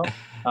Obsession as well.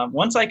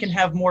 Once I can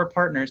have more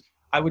partners,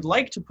 I would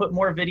like to put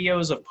more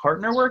videos of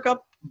partner work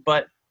up,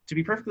 but to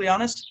be perfectly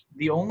honest,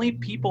 the only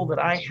people that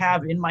I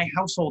have in my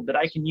household that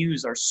I can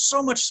use are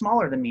so much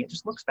smaller than me. It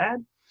just looks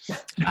bad.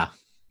 Ah.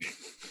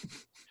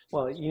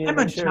 Well, you need I'm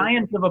to a make sure.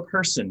 giant of a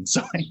person,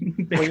 so I need Well,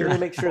 you bigger. need to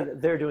make sure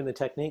that they're doing the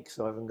technique,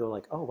 so everyone go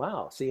like, "Oh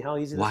wow, see how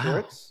easy this Wow.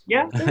 works."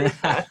 Yeah, there's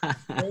that.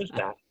 There's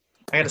that.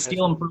 I got to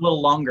steal them for a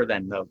little longer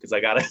then, though, because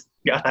I gotta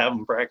have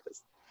them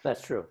practice.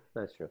 That's true.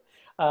 That's true.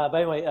 But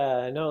anyway,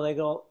 Noah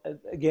Legal,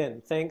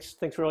 again, thanks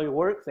for all your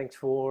work. Thanks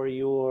for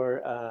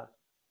your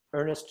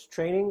earnest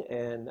training,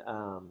 and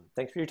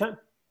thanks for your time.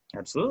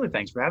 Absolutely.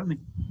 Thanks for having me.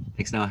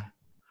 Thanks, Noah.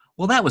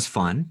 Well, that was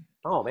fun.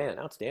 Oh man,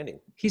 outstanding.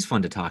 He's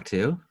fun to talk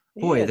to.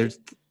 Boy, Yeah.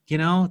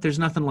 there's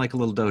nothing like a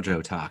little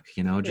dojo talk, just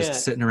Yeah.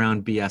 sitting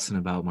around BSing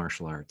about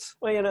martial arts.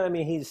 Well, I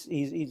mean,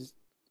 he's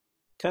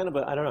kind of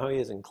I don't know how he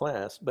is in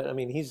class, but I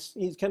mean, he's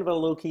kind of a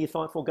low key,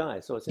 thoughtful guy.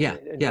 So it's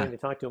enjoying to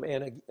talk to him,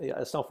 and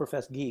a self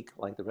professed geek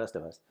like the rest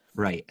of us.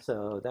 Right.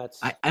 So that's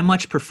I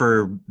much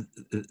prefer.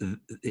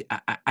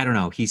 I don't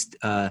know.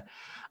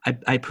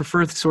 I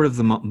prefer sort of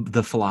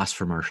the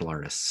philosopher martial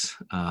artists.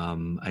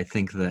 I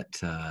think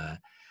that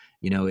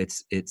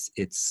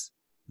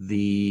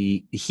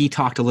he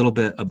talked a little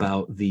bit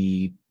about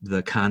the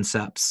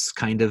concepts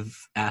kind of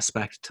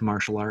aspect to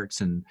martial arts,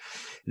 and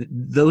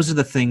those are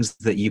the things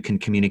that you can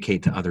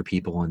communicate to other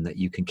people and that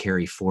you can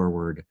carry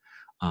forward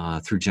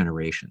through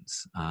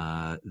generations.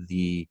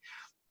 The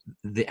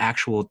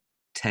actual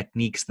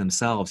techniques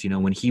themselves,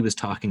 when he was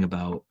talking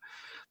about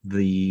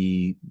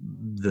the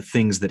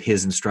things that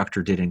his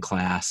instructor did in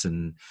class,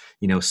 and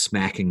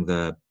smacking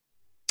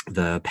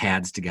the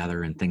pads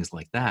together and things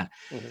like that.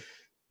 Mm-hmm.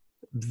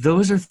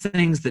 Those are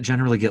things that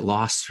generally get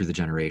lost through the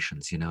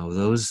generations.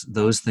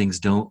 Those things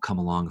don't come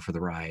along for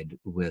the ride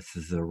with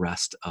the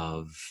rest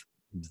of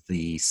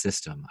the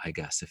system, I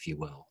guess, if you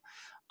will.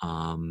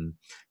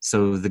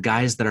 So the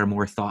guys that are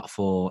more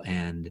thoughtful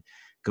and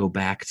go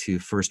back to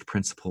first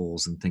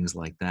principles and things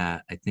like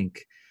that, I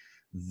think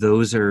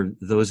those are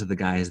the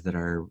guys that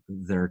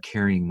are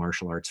carrying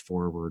martial arts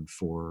forward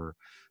for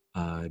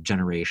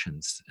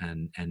generations,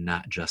 and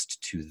not just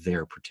to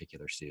their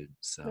particular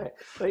students. So,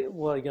 right.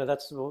 Well,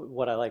 that's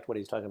what I liked what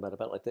he's talking about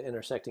like the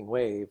intersecting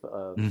wave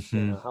of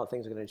how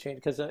things are going to change.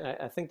 Because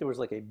I think there was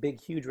like a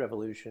big, huge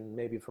revolution,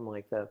 maybe from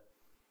like the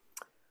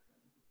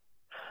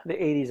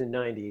 80s and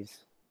 90s,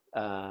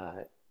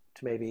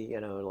 to maybe,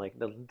 like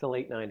the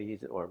late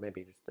 90s or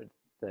maybe just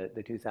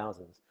the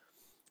 2000s,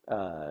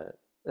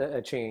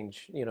 a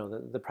change,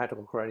 the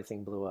practical karate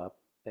thing blew up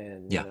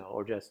and, Yeah.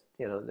 or just,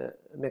 the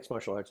mixed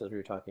martial arts as we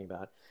were talking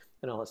about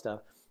and all that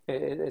stuff.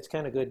 It's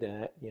kind of good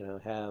to,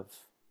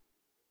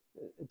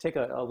 take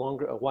a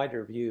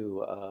wider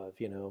view of,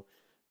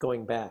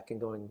 going back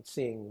and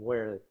seeing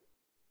where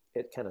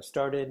it kind of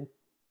started,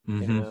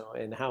 Hmm.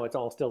 and how it's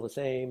all still the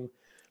same.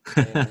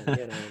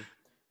 And,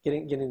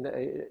 getting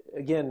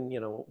again,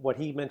 what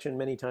he mentioned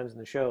many times in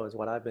the show is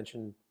what I've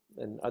mentioned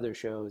in other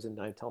shows, and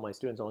I tell my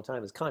students all the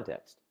time is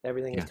context.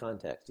 Everything is Yeah.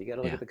 context. You got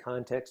to look Yeah. at the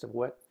context of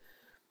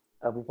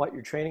what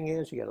your training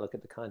is. You got to look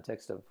at the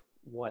context of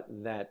what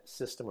that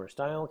system or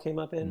style came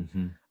up in.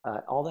 Hmm.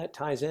 All that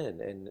ties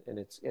in, and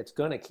it's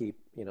going to keep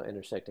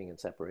intersecting and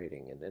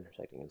separating and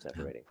intersecting and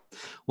separating.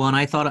 Well, and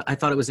I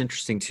thought it was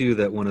interesting too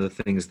that one of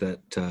the things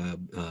that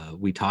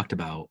we talked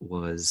about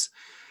was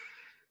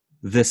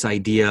this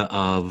idea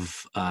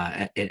of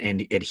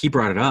and he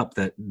brought it up,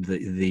 that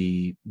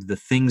the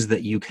things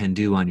that you can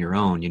do on your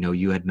own.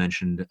 You had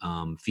mentioned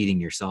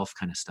feeding yourself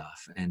kind of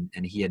stuff, and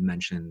he had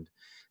mentioned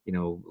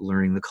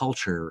learning the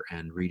culture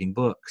and reading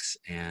books,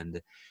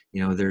 and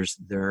there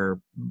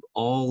are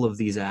all of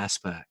these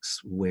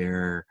aspects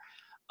where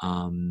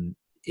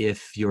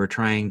if you're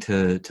trying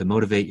to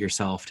motivate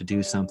yourself to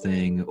do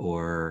something,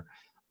 or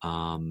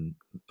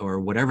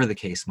whatever the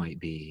case might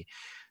be,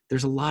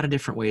 there's a lot of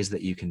different ways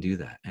that you can do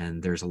that.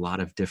 And there's a lot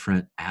of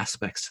different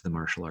aspects to the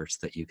martial arts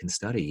that you can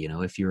study.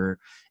 If you're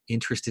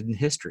interested in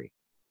history,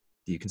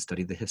 you can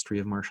study the history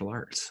of martial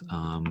arts.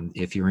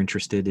 If you're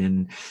interested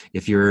in,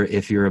 if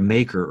you're a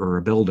maker or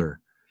a builder,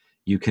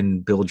 you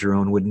can build your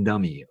own wooden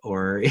dummy,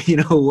 or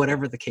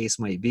whatever the case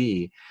might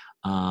be.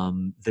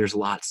 There's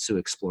lots to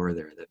explore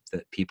there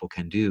that people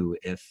can do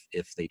if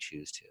they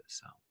choose to.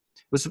 So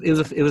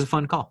it was a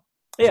fun call.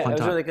 Yeah, it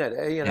was really good.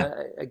 Yeah.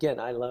 Again,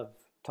 I love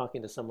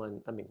talking to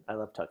someone. I mean, I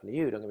love talking to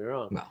you. Don't get me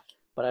wrong, Well,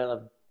 but I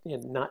love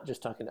not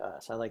just talking to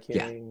us. I like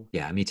hearing.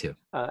 yeah, me too.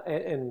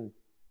 And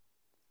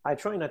I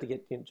try not to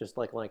get just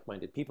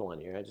like-minded people on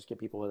here. I just get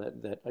people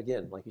that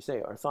again, like you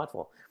say, are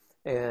thoughtful,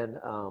 and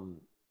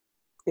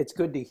it's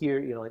good to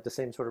hear like the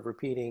same sort of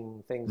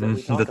repeating things that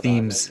we talk the about.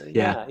 themes. And,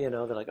 Yeah.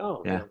 they're like,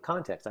 oh, Yeah.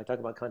 context. I talk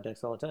about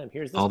context all the time.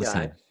 Here's this All the guy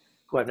time.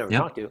 who I've never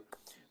Yep. talked to.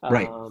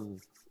 Right.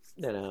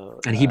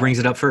 And he brings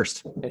it up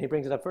first. And he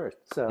brings it up first.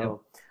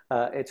 So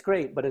it's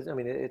great, but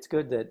it's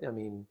good that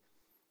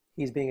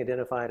he's being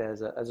identified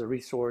as a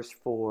resource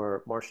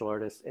for martial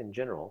artists in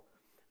general.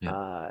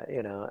 Yeah.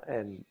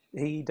 And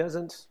he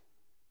doesn't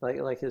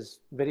like his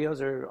videos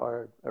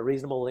are a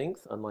reasonable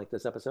length, unlike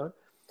this episode.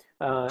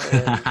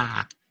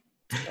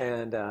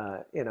 And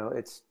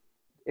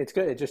it's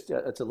good.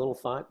 It's a little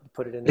thought.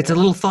 Put it in there. It's a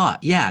little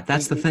thought. Yeah,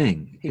 that's the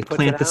thing. He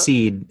Plant the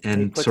seed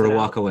and sort of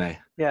walk away.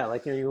 Yeah,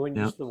 like when you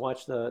used to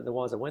watch the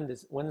Waza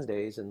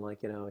Wednesdays, and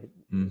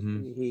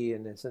he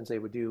and his sensei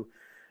would do.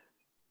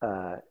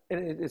 And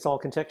it's all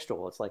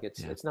contextual. It's like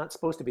it's not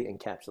supposed to be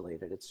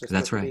encapsulated. It's just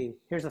that's right. To be,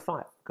 here's a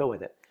thought. Go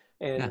with it.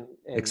 And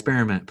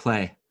experiment,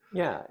 play.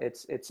 Yeah,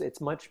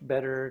 it's much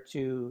better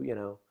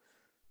to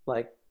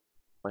like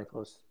my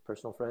close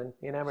personal friend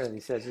Ian Amber, he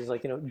says, he's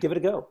like, give it a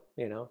go,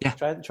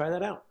 try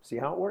that out, see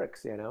how it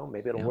works,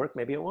 maybe it'll work,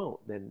 maybe it won't,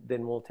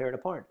 then we'll tear it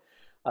apart.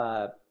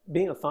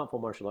 Being a thoughtful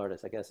martial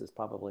artist, I guess, is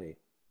probably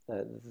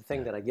the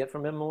thing that I get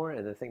from him more,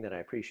 and the thing that I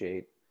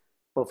appreciate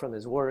both from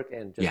his work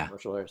and just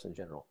martial arts in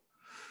general.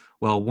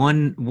 Well,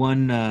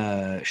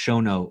 one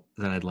show note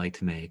that I'd like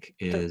to make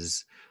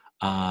is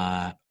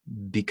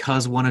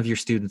because one of your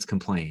students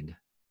complained,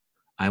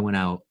 I went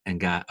out and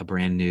got a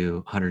brand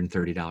new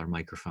 $130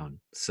 microphone.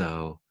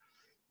 So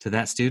to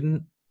that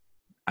student,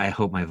 I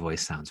hope my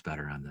voice sounds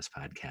better on this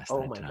podcast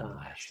than it did on the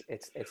last.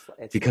 It's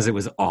because it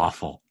was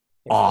awful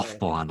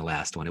on the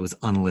last one. It was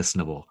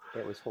unlistenable.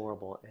 It was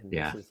horrible. And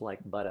this is like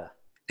butter.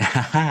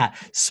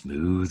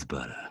 Smooth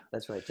butter.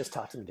 That's right. Just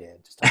talk to him, Dan.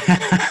 Just talk to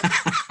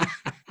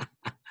him.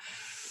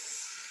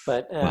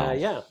 But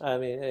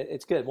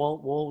it's good.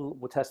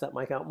 We'll test that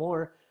mic out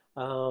more.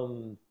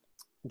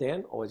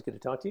 Dan, always good to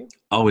talk to you.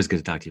 Always good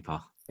to talk to you,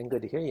 Paul. And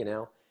good to hear you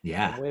now.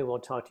 Yeah. And we will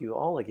talk to you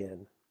all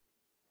again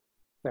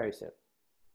very soon.